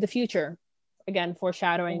going to the future. Again,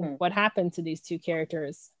 foreshadowing what happened to these two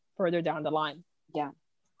characters further down the line. Yeah.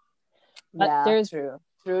 But there's true.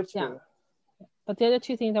 Yeah. But the other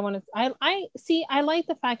two things I like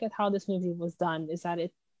the fact of how this movie was done is that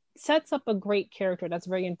it sets up a great character that's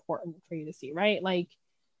very important for you to see, right? Like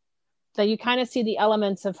that you kind of see the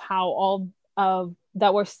elements of how all of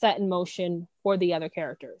that were set in motion for the other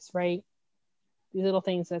characters, right? These little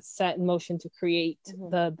things that set in motion to create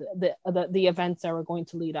the events that were going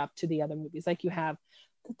to lead up to the other movies. Like you have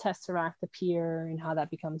the Tesseract appear and how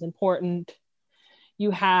that becomes important.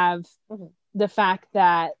 You have the fact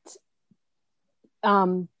that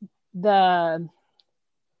the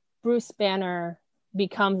Bruce Banner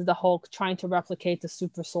becomes the Hulk trying to replicate the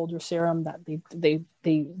super soldier serum that they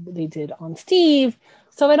did on Steve.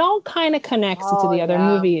 So it all kind of connects into the other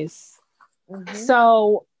movies.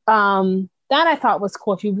 So that I thought was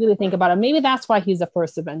cool if you really think about it. Maybe that's why he's the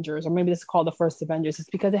first Avengers, or maybe this is called the first Avengers. It's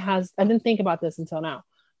because I didn't think about this until now.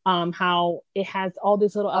 How it has all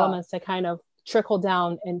these little elements that kind of trickle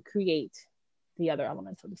down and create the other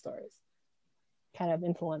elements of the stories. Kind of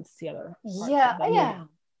influence the other parts.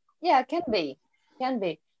 Yeah, can be.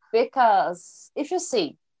 Because if you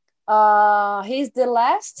see, he's the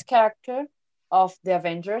last character of the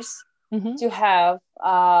Avengers to have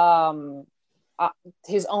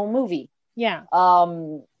his own movie. Yeah.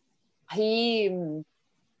 He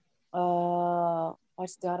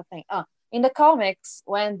what's the other thing? In the comics,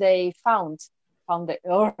 when they found the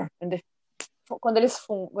when they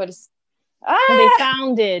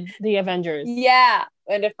founded the Avengers. Yeah,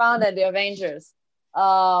 when they founded the Avengers.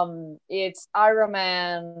 It's Iron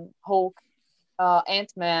Man, Hulk,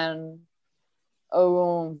 Ant-Man,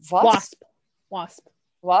 Wasp,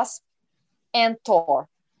 and Thor.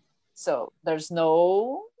 So there's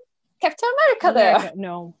no Captain America there.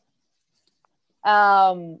 No.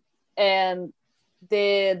 And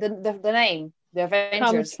the name, the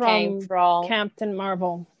Avengers, came from Captain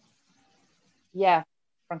Marvel. Yeah,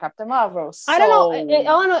 from Captain Marvel. So... I don't know. I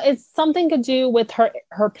don't know. It's something to do with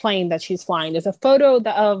her plane that she's flying. There's a photo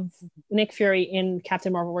of Nick Fury in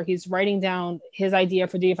Captain Marvel where he's writing down his idea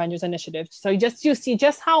for the Avengers Initiative. So you see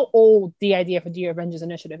just how old the idea for the Avengers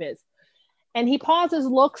Initiative is. And he pauses,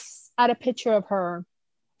 looks at a picture of her,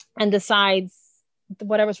 and decides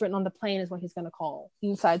whatever's written on the plane is what he's going to call. He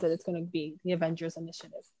decides that it's going to be the Avengers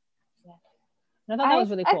Initiative. Yeah. And I thought that was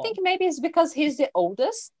really cool. I think maybe it's because he's the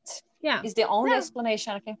oldest. Yeah. It's the only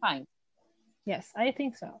explanation I can find. Yes, I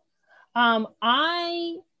think so. So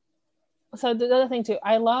the other thing too,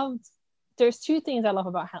 there's two things I love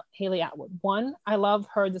about Hayley Atwood. One, I love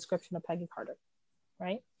her description of Peggy Carter,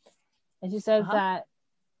 right? And she says that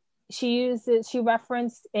she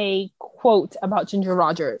referenced a quote about Ginger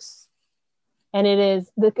Rogers. And it is,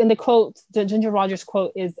 the quote, the Ginger Rogers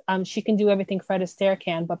quote is, she can do everything Fred Astaire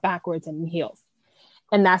can, but backwards and in heels.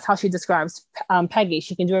 And that's how she describes Peggy.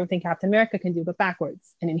 She can do everything Captain America can do, but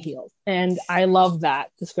backwards and in heels. And I love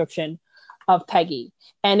that description of Peggy.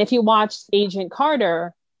 And if you watched Agent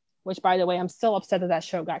Carter, which, by the way, I'm still upset that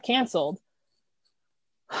show got canceled.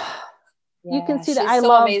 You can see that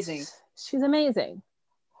amazing. She's amazing.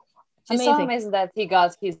 She's so amazing that he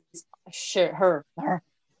got her.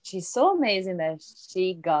 She's so amazing that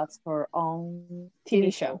she got her own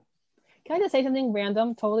TV show. Can I just say something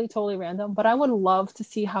random? Totally random. But I would love to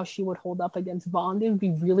see how she would hold up against Bond. It would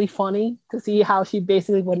be really funny to see how she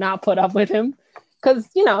basically would not put up with him. Because,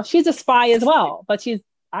 she's a spy as well. But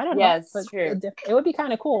I don't know. Yes, true. It would be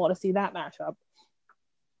kind of cool to see that matchup.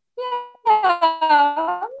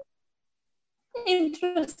 Yeah.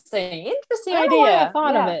 Interesting I idea. Know why I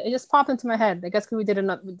thought of it. It just popped into my head. I guess because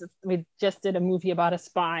we just did a movie about a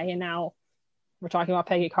spy, and now we're talking about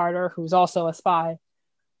Peggy Carter, who's also a spy.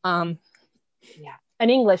 An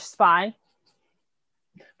English spy,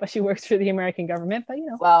 but she works for the American government. But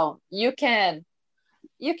well, you can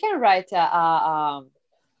write fan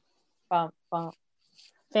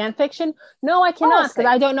fiction. No, I cannot because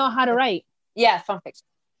I don't know how to write. Yeah, fan fiction.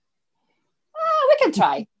 We can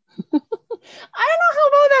try. I don't know how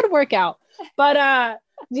well that'd work out, but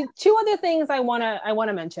the two other things I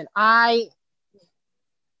wanna mention.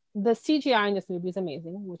 The CGI in this movie is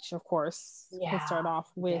amazing, which of course we start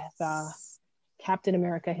off with Captain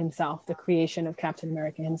America himself, the creation of Captain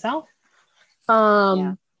America himself,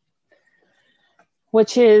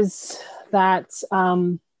 which is that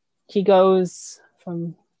he goes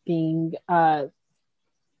from being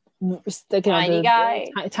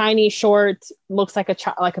tiny, short, looks like a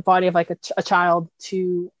body of like a child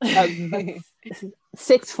to a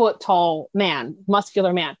 6 foot tall man,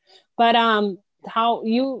 muscular man. But how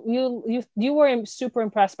you were super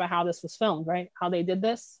impressed by how this was filmed, right? How they did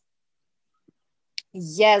this?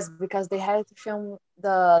 Yes, because they had to film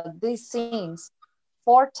these scenes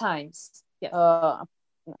 4 times. Yes.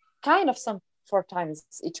 Kind of 4 times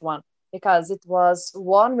each one, because it was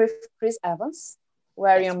one with Chris Evans,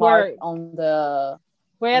 where he had a mark on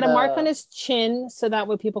his chin, so that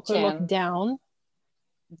way people could look down.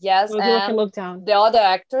 Yes, and look down. The other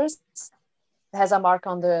actors has a mark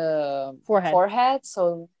on the forehead,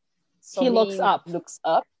 so he looks up.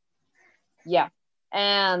 Yeah,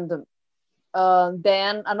 and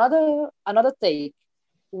then another take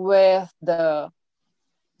with the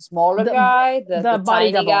smaller guy, the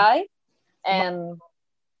tiny double guy, and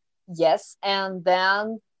and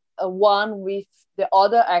then one with the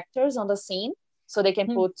other actors on the scene, so they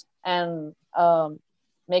can put and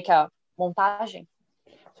make a montage,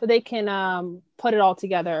 so they can put it all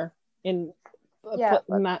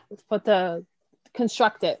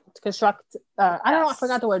construct it. I don't know, I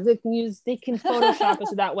forgot the word. They can Photoshop it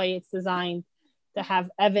so that way it's designed to have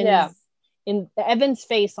Evan's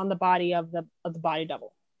face on the body of the body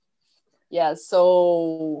double. Yeah,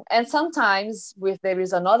 so, and sometimes there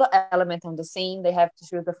is another element on the scene, they have to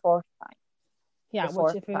shoot the 4th time. Yeah,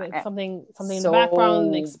 which if it's something in the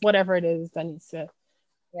background, like whatever it is that needs to,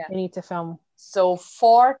 they need to film. So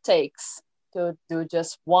 4 takes to do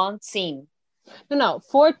just one scene. No,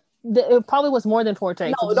 4. It probably was more than 4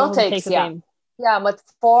 takes. No, don't takes. Yeah, but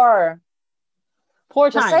 4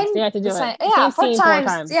 times. They had to do it. Yeah, 4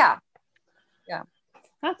 times. Yeah.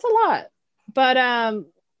 That's a lot, but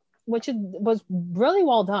which was really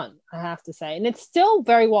well done, I have to say, and it's still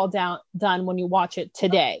very well done when you watch it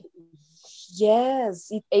today.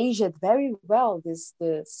 Yes, it aged very well. This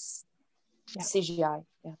CGI.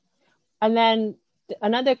 Yeah. And then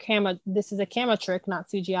another camera. This is a camera trick, not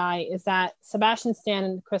CGI. Is that Sebastian Stan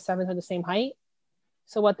and Chris Evans are the same height?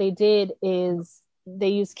 So what they did is they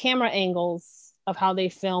used camera angles of how they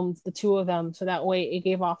filmed the two of them, so that way it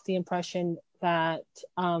gave off the impression that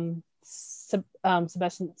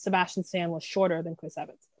Sebastian Stan was shorter than Chris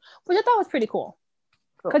Evans, which I thought was pretty cool.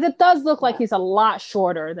 Because it does look like he's a lot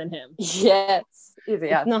shorter than him. Yes.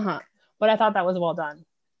 Yeah. But I thought that was well done.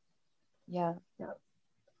 Yeah.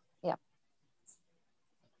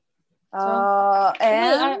 So,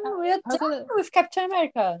 and we're done with Captain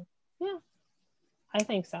America. Yeah. I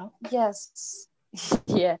think so. Yes.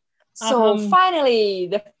 Yeah. So finally,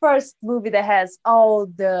 the first movie that has all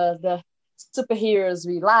the superheroes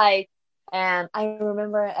we like. And I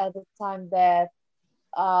remember at the time that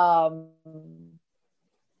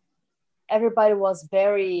everybody was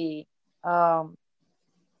very there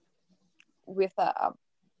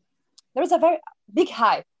was a very big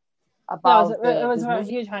hype about it was a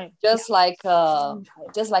huge hype, just like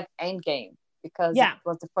Endgame, because it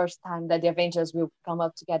was the first time that the Avengers will come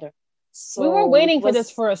up together. So we were waiting for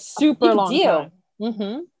this for a super long time.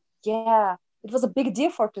 Yeah, it was a big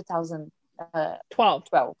deal for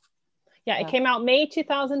 2012. Yeah, it came out May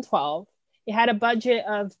 2012. It had a budget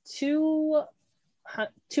of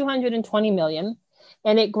 $220 million,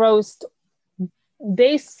 and it grossed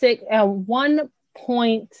basic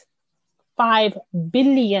 $1.5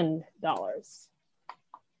 billion.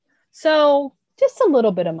 So just a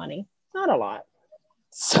little bit of money, not a lot.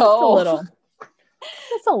 Just a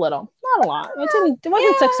little, not a lot. It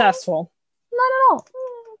wasn't successful, not at all.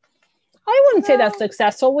 I wouldn't say that's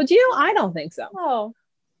successful. Would you? I don't think so. No.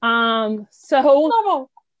 So normal.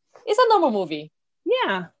 It's a normal movie.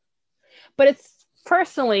 Yeah, but it's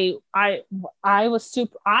personally, I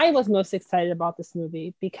was most excited about this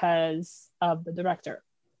movie because of the director,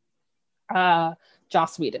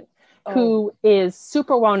 Joss Whedon, who is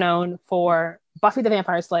super well known for Buffy the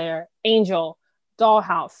Vampire Slayer, Angel,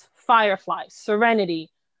 Dollhouse, Firefly, Serenity,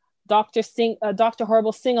 Dr.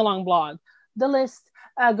 Horrible Sing-Along blog. The list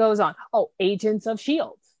goes on. Agents of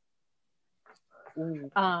S.H.I.E.L.D.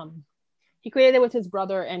 He created it with his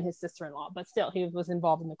brother and his sister-in-law, but still, he was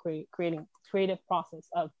involved in the creative process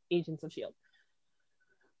of Agents of S.H.I.E.L.D.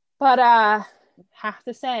 But have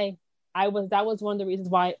to say, that was one of the reasons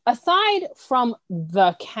why, aside from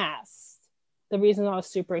the cast, the reason I was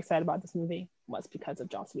super excited about this movie was because of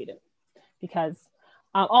Joss Whedon. Because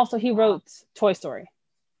also he wrote Toy Story,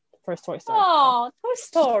 the first Toy Story. Oh, Toy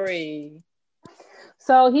Story!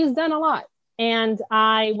 So he's done a lot, and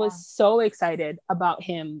I was so excited about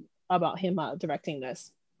him directing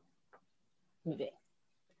this movie.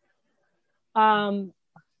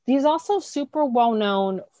 He's also super well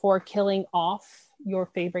known for killing off your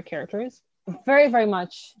favorite characters, very, very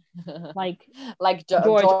much like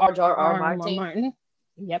George R. Martin.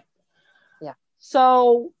 Yep. Yeah.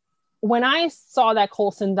 So when I saw that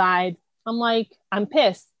Coulson died, I'm like, I'm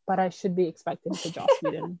pissed, but I should be expecting the Joss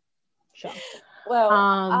Whedon show.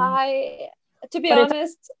 Well, to be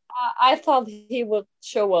honest, I thought he would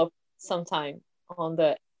show up sometime in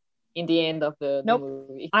the end of the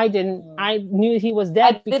movie. I didn't. I knew he was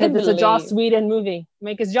dead because it's a Joss Whedon movie.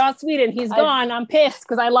 It's Joss Whedon. He's gone. I'm pissed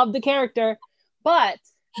because I love the character. But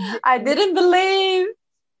I didn't believe.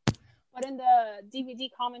 But in the DVD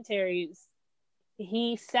commentaries,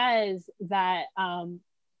 he says that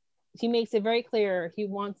he makes it very clear he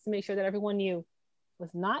wants to make sure that everyone knew it was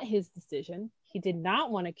not his decision. He did not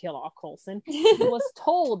want to kill off Coulson. He was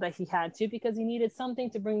told that he had to because he needed something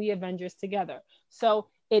to bring the Avengers together. So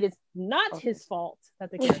it is not his fault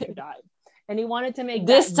that the character died. And he wanted to make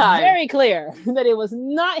this time very clear that it was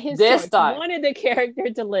not his choice. He wanted the character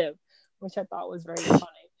to live, which I thought was very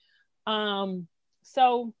funny.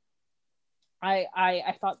 So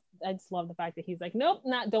I thought, I just love the fact that he's like, nope,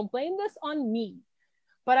 don't blame this on me.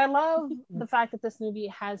 But I love the fact that this movie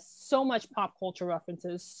has so much pop culture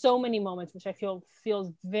references, so many moments, which I feel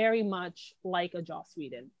feels very much like a Joss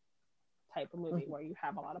Whedon type of movie, where you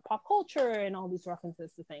have a lot of pop culture and all these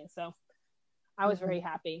references to things. So I was very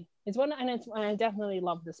happy. And I definitely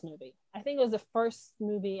love this movie. I think it was the first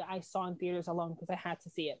movie I saw in theaters alone because I had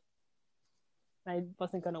to see it. I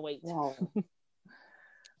wasn't going to wait. Wow.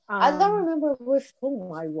 I don't remember with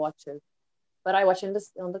whom I watched it, but I watched it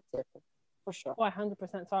on the theater. For sure. I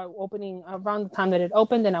 100% saw it opening around the time that it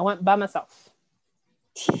opened, and I went by myself.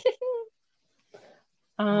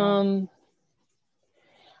 So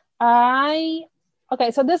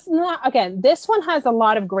this one has a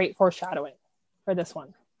lot of great foreshadowing for this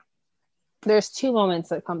one. There's two moments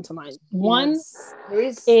that come to mind. One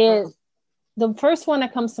is the first one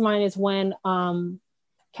that comes to mind is when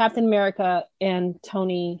Captain America and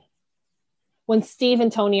Tony, when Steve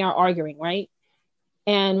and Tony are arguing, right?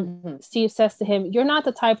 And Steve says to him, "You're not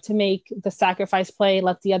the type to make the sacrifice play,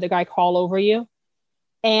 let the other guy crawl over you."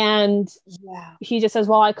 And he just says,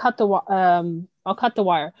 well, I'll cut the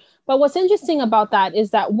wire. But what's interesting about that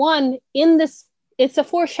is that one, in this, it's a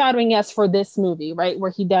foreshadowing, yes, for this movie, right?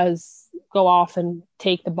 Where he does go off and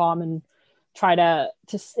take the bomb and try to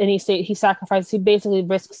and he sacrifices, he basically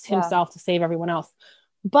risks himself to save everyone else.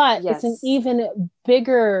 But it's an even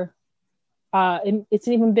bigger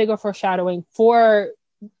foreshadowing for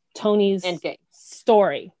Tony's Endgame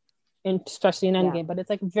story, and especially in Endgame. But it's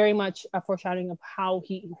like very much a foreshadowing of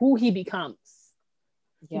who he becomes,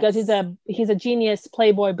 because he's a genius,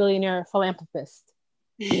 playboy, billionaire, philanthropist,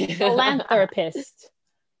 and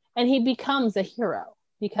he becomes a hero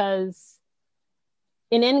because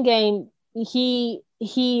in Endgame he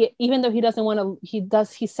even though he doesn't want to, he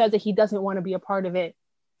says that he doesn't want to be a part of it.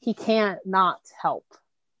 He can't not help.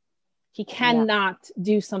 He cannot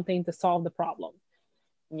do something to solve the problem.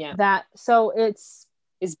 So it's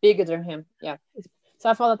bigger than him. So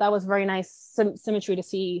I felt that was very nice symmetry to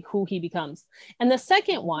see who he becomes. And the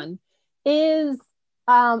second one is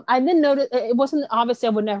I didn't notice, it wasn't obviously,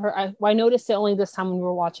 I noticed it only this time when we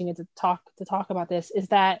were watching it to talk about this, is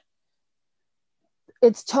that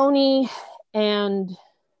it's Tony and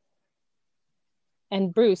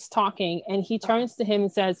Bruce talking, and he turns to him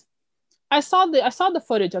and says, I saw the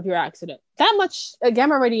footage of your accident. That much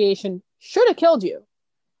gamma radiation should have killed you.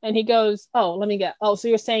 And he goes, so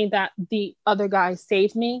you're saying that the other guy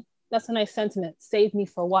saved me? That's a nice sentiment. Saved me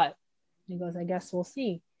for what? And he goes, I guess we'll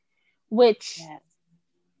see. Which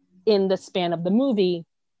in the span of the movie,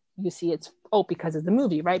 you see it's because of the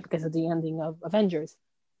movie, right? Because of the ending of Avengers.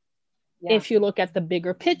 If you look at the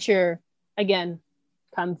bigger picture, again,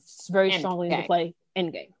 comes very strongly into play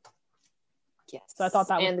Endgame. Yes. So I thought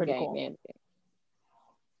that was pretty cool. Endgame.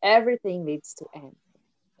 Everything needs to end.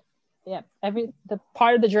 Yeah. The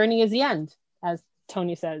part of the journey is the end, as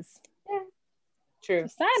Tony says. Yeah. True.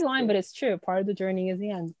 It's a sad line, but it's true. Part of the journey is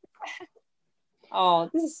the end.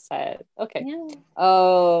 Oh, this is sad. Okay. Yeah.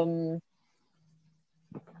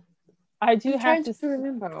 I do have to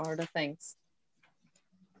remember all the things.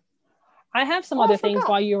 I have some other things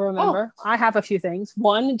while you remember. I have a few things.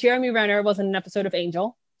 One, Jeremy Renner was in an episode of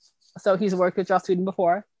Angel. So he's worked with Joss Whedon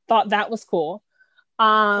before. Thought that was cool.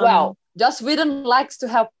 Well, Joss Whedon likes to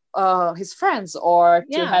help his friends or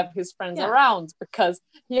to have his friends around, because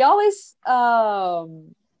he always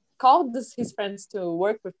called his friends to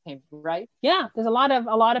work with him, right? Yeah, there's a lot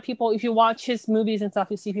of people. If you watch his movies and stuff,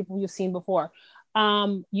 you see people you've seen before.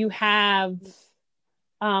 You have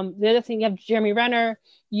the other thing, you have Jeremy Renner.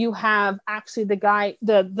 You have actually the guy,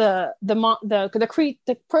 the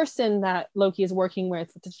person that Loki is working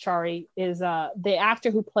with T'Challa is the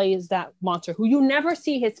actor who plays that monster, who you never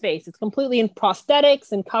see his face. It's completely in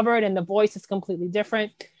prosthetics and covered, and the voice is completely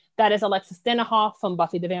different. That is Alexis Denohoff from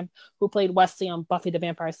who played Wesley on Buffy the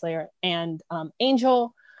Vampire Slayer and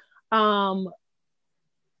Angel. The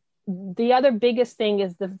other biggest thing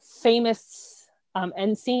is the famous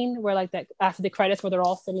end scene where, like, that after the credits, where they're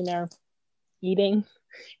all sitting there eating,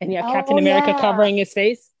 and you have Captain America covering his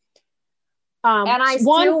face. And I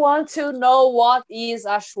still want to know what is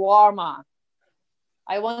a shawarma.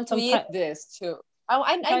 I want to eat this too.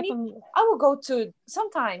 I will go to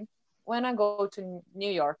sometime when I go to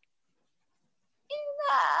New York in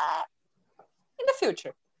the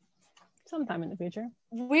future. Sometime in the future,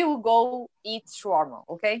 we will go eat shawarma.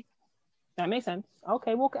 Okay, that makes sense.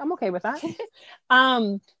 Okay, well, I'm okay with that.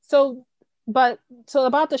 So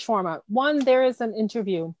about the shawarma, one, there is an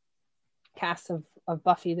interview cast of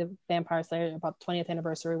Buffy the Vampire Slayer about the 20th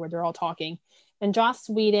anniversary where they're all talking, and Joss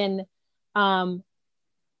Whedon talks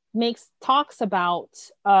about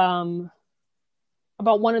one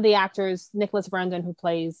of the actors, Nicholas Brendon, who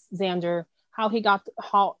plays Xander, how he got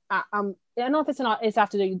I don't know if it's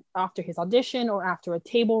after his audition or after a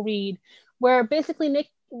table read, where basically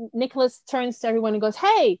Nicholas turns to everyone and goes,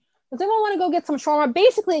 "Hey, does anyone want to go get some shawarma?"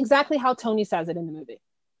 Basically exactly how Tony says it in the movie.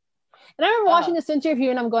 And I remember watching this interview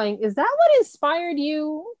and I'm going, is that what inspired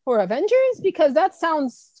you for Avengers? Because that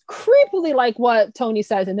sounds creepily like what Tony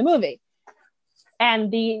says in the movie.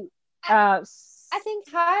 And I think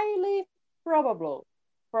highly probably.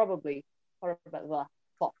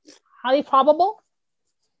 Highly probable?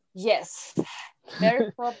 Yes.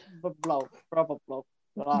 Very probable.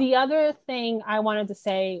 The other thing I wanted to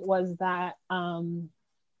say was that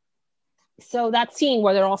so that scene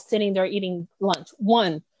where they're all sitting there eating lunch,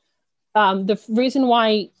 the reason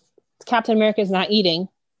why Captain America is not eating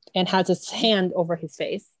and has his hand over his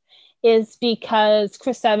face is because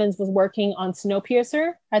Chris Evans was working on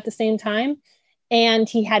Snowpiercer at the same time, and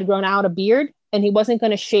he had grown out a beard, and he wasn't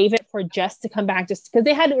going to shave it for Jess to come back, just because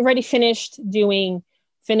they had already finished doing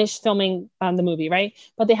finished filming the movie, right?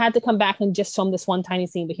 But they had to come back and just film this one tiny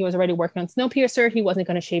scene. But he was already working on Snowpiercer. He wasn't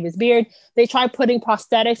going to shave his beard. They tried putting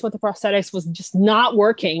prosthetics, but the prosthetics was just not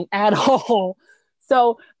working at all.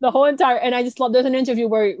 So the whole entire, and I just love, there's an interview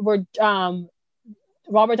where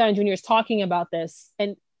Robert Downey Jr. is talking about this,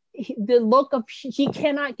 and the look of, he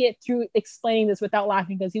cannot get through explaining this without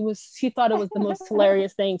laughing, because he thought it was the most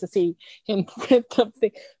hilarious thing to see him with the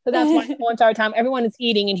thing. So that's why the whole entire time everyone is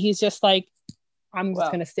eating and he's just like, I'm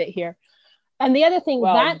just gonna sit here. And the other thing,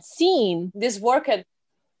 that scene, this worked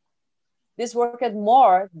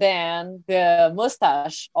more than the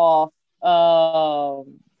mustache of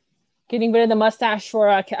getting rid of the mustache for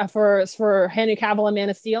Henry Cavill and Man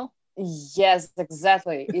of Steel. Yes,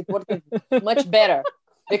 exactly. It worked much better,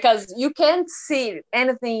 because you can't see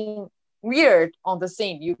anything weird on the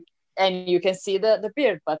scene. You can see the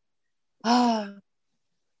beard, but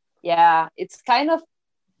yeah, it's kind of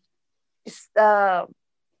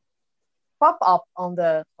pop up on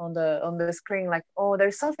the screen, like, oh,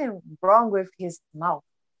 there's something wrong with his mouth.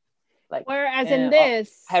 Like, whereas in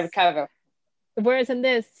this, Henry Cavill. Whereas in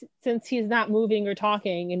this, since he's not moving or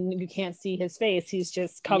talking and you can't see his face, he's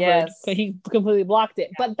just covered, but he completely blocked it.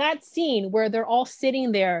 Yeah. But that scene where they're all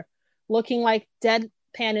sitting there looking like deadpan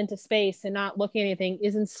into space and not looking at anything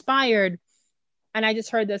is inspired. And I just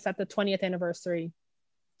heard this at the 20th anniversary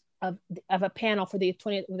of a panel for the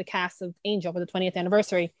cast of Angel for the 20th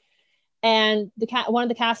anniversary. And one of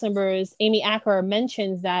the cast members, Amy Acker,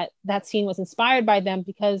 mentions that scene was inspired by them,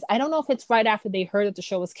 because I don't know if it's right after they heard that the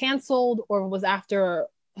show was canceled or was after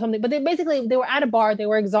something, but they were at a bar, they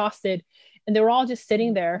were exhausted, and they were all just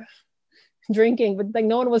sitting there drinking, but like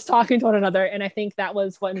no one was talking to one another. And I think that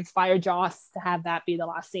was what inspired Joss to have that be the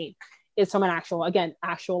last scene, is from an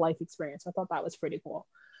actual life experience. I thought that was pretty cool.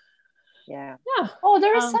 Yeah. Oh,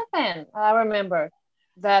 there is something I remember,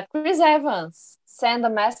 that Chris Evans sent a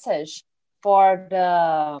message for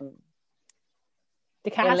the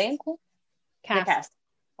cast. Elenco? Cast.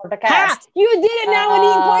 For the cast. You did it now in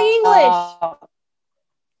English.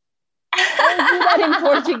 I'll do that in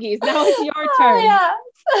Portuguese. Now it's your turn. Yeah.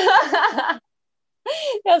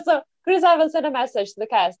 Yeah. So Chris Evans sent a message to the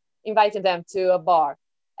cast, inviting them to a bar,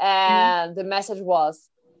 and the message was,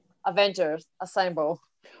 "Avengers Assemble."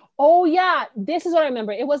 Oh yeah, this is what I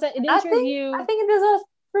remember. It was an interview. I think this was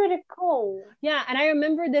pretty cool. Yeah, and I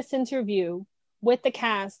remember this interview with the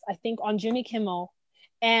cast, I think on Jimmy Kimmel,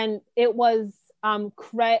 and it was Daniel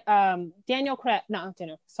Craig.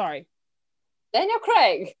 Daniel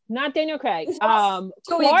Craig. Not Daniel Craig. 2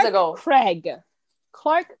 weeks ago.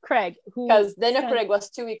 Clark Craig. Because Daniel Craig was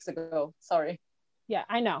 2 weeks ago. Sorry. Yeah,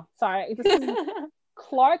 I know. Sorry.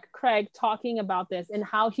 Clark Craig talking about this and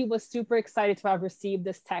how he was super excited to have received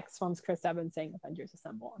this text from Chris Evans saying Avengers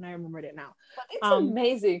Assemble, and I remembered it now. But it's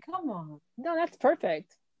amazing. Come on. No, that's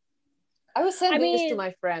perfect. I will send this to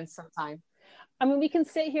my friends sometime. I mean, we can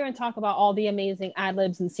sit here and talk about all the amazing ad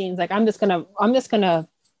libs and scenes. Like I'm just gonna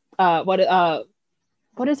what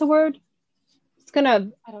is the word? It's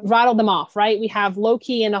gonna rattle them off, right? We have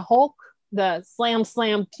Loki and a Hulk, the slam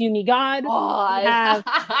puny god. We have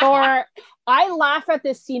Thor. I laugh at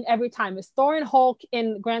this scene every time. It's Thor and Hulk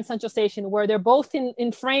in Grand Central Station, where they're both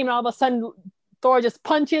in frame, and all of a sudden Thor just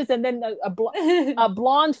punches, and then a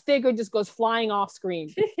blonde figure just goes flying off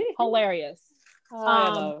screen. Hilarious.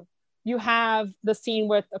 You have the scene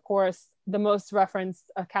with, of course, the most referenced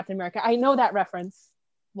Captain America. I know that reference.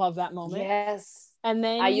 Love that moment. Yes. And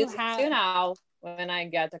then I use it too now when I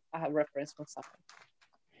get a reference from something.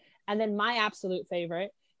 And then my absolute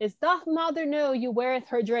favorite is, "Doth mother know you weareth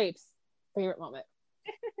her drapes?" Favorite moment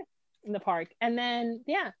in the park. And then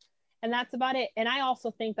and that's about it. And I also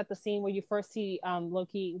think that the scene where you first see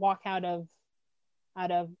Loki walk out of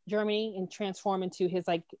Germany and transform into his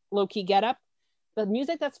like Loki getup, the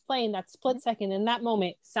music that's playing that split second in that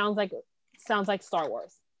moment sounds like Star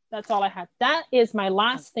Wars. That's all I have. That is my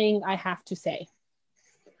last thing I have to say.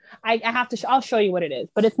 I have to I'll show you what it is,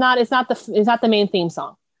 but it's not the main theme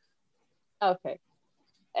song. Okay.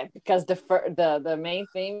 Because the main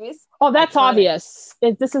theme is, that's obvious.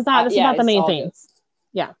 This is not the main theme.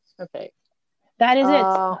 Yeah. Okay. That is it.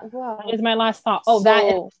 That is my last thought. That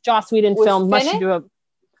is Joss Whedon film Much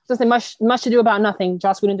Ado About Nothing.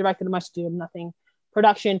 Joss Whedon directed a Much Ado About Nothing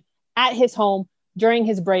production at his home during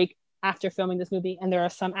his break after filming this movie, and there are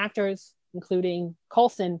some actors, including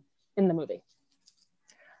Coulson, in the movie.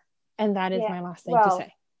 And that is my last thing to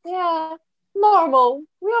say. Yeah. Normal.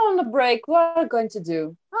 We're on a break. What are we going to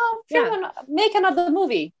do? Make another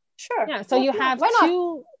movie. Sure. Yeah. So you have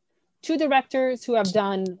two directors who have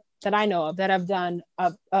done, that I know of, that have done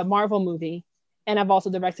a Marvel movie, and I've also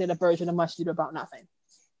directed a version of Much Ado About Nothing.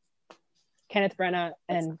 Kenneth Branagh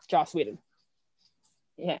and Joss Whedon.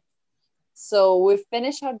 Yeah. So we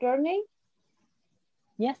finished our journey.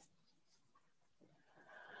 Yes.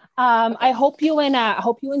 I hope you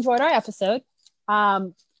enjoyed our episode.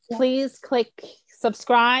 Please click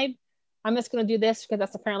subscribe. I'm just going to do this because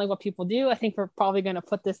that's apparently what people do. I think we're probably going to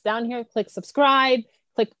put this down here. Click subscribe.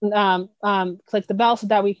 Click the bell so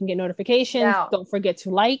that we can get notifications. Yeah. Don't forget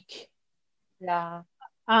to like. Yeah.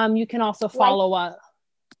 You can also follow us.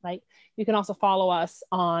 You can also follow us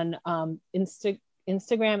on Instagram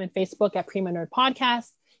and Facebook at Prima Nerd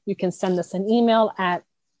Podcast. You can send us an email at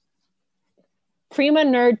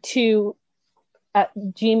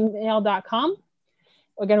primanerd2@gmail.com.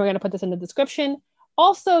 Again, we're going to put this in the description.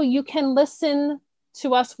 Also, you can listen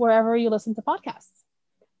to us wherever you listen to podcasts.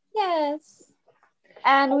 Yes.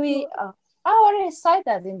 And I already said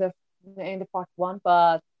that in the part 1,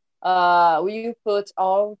 but we put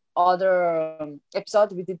all other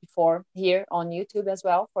episodes we did before here on YouTube as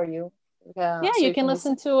well for you. So you can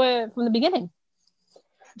listen to it from the beginning.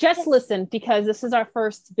 Just listen, because this is our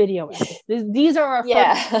first video. These are our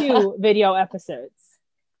first 2 video episodes.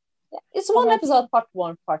 Yeah. It's one episode, part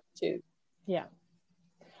 1, part 2. Yeah.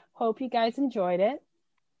 Hope you guys enjoyed it.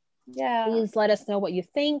 Yeah. Please let us know what you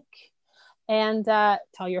think, and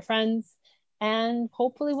tell your friends. And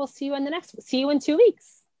hopefully we'll see you in 2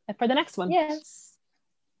 weeks for the next one. Yes.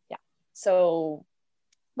 Yeah. So,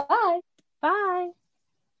 bye. Bye.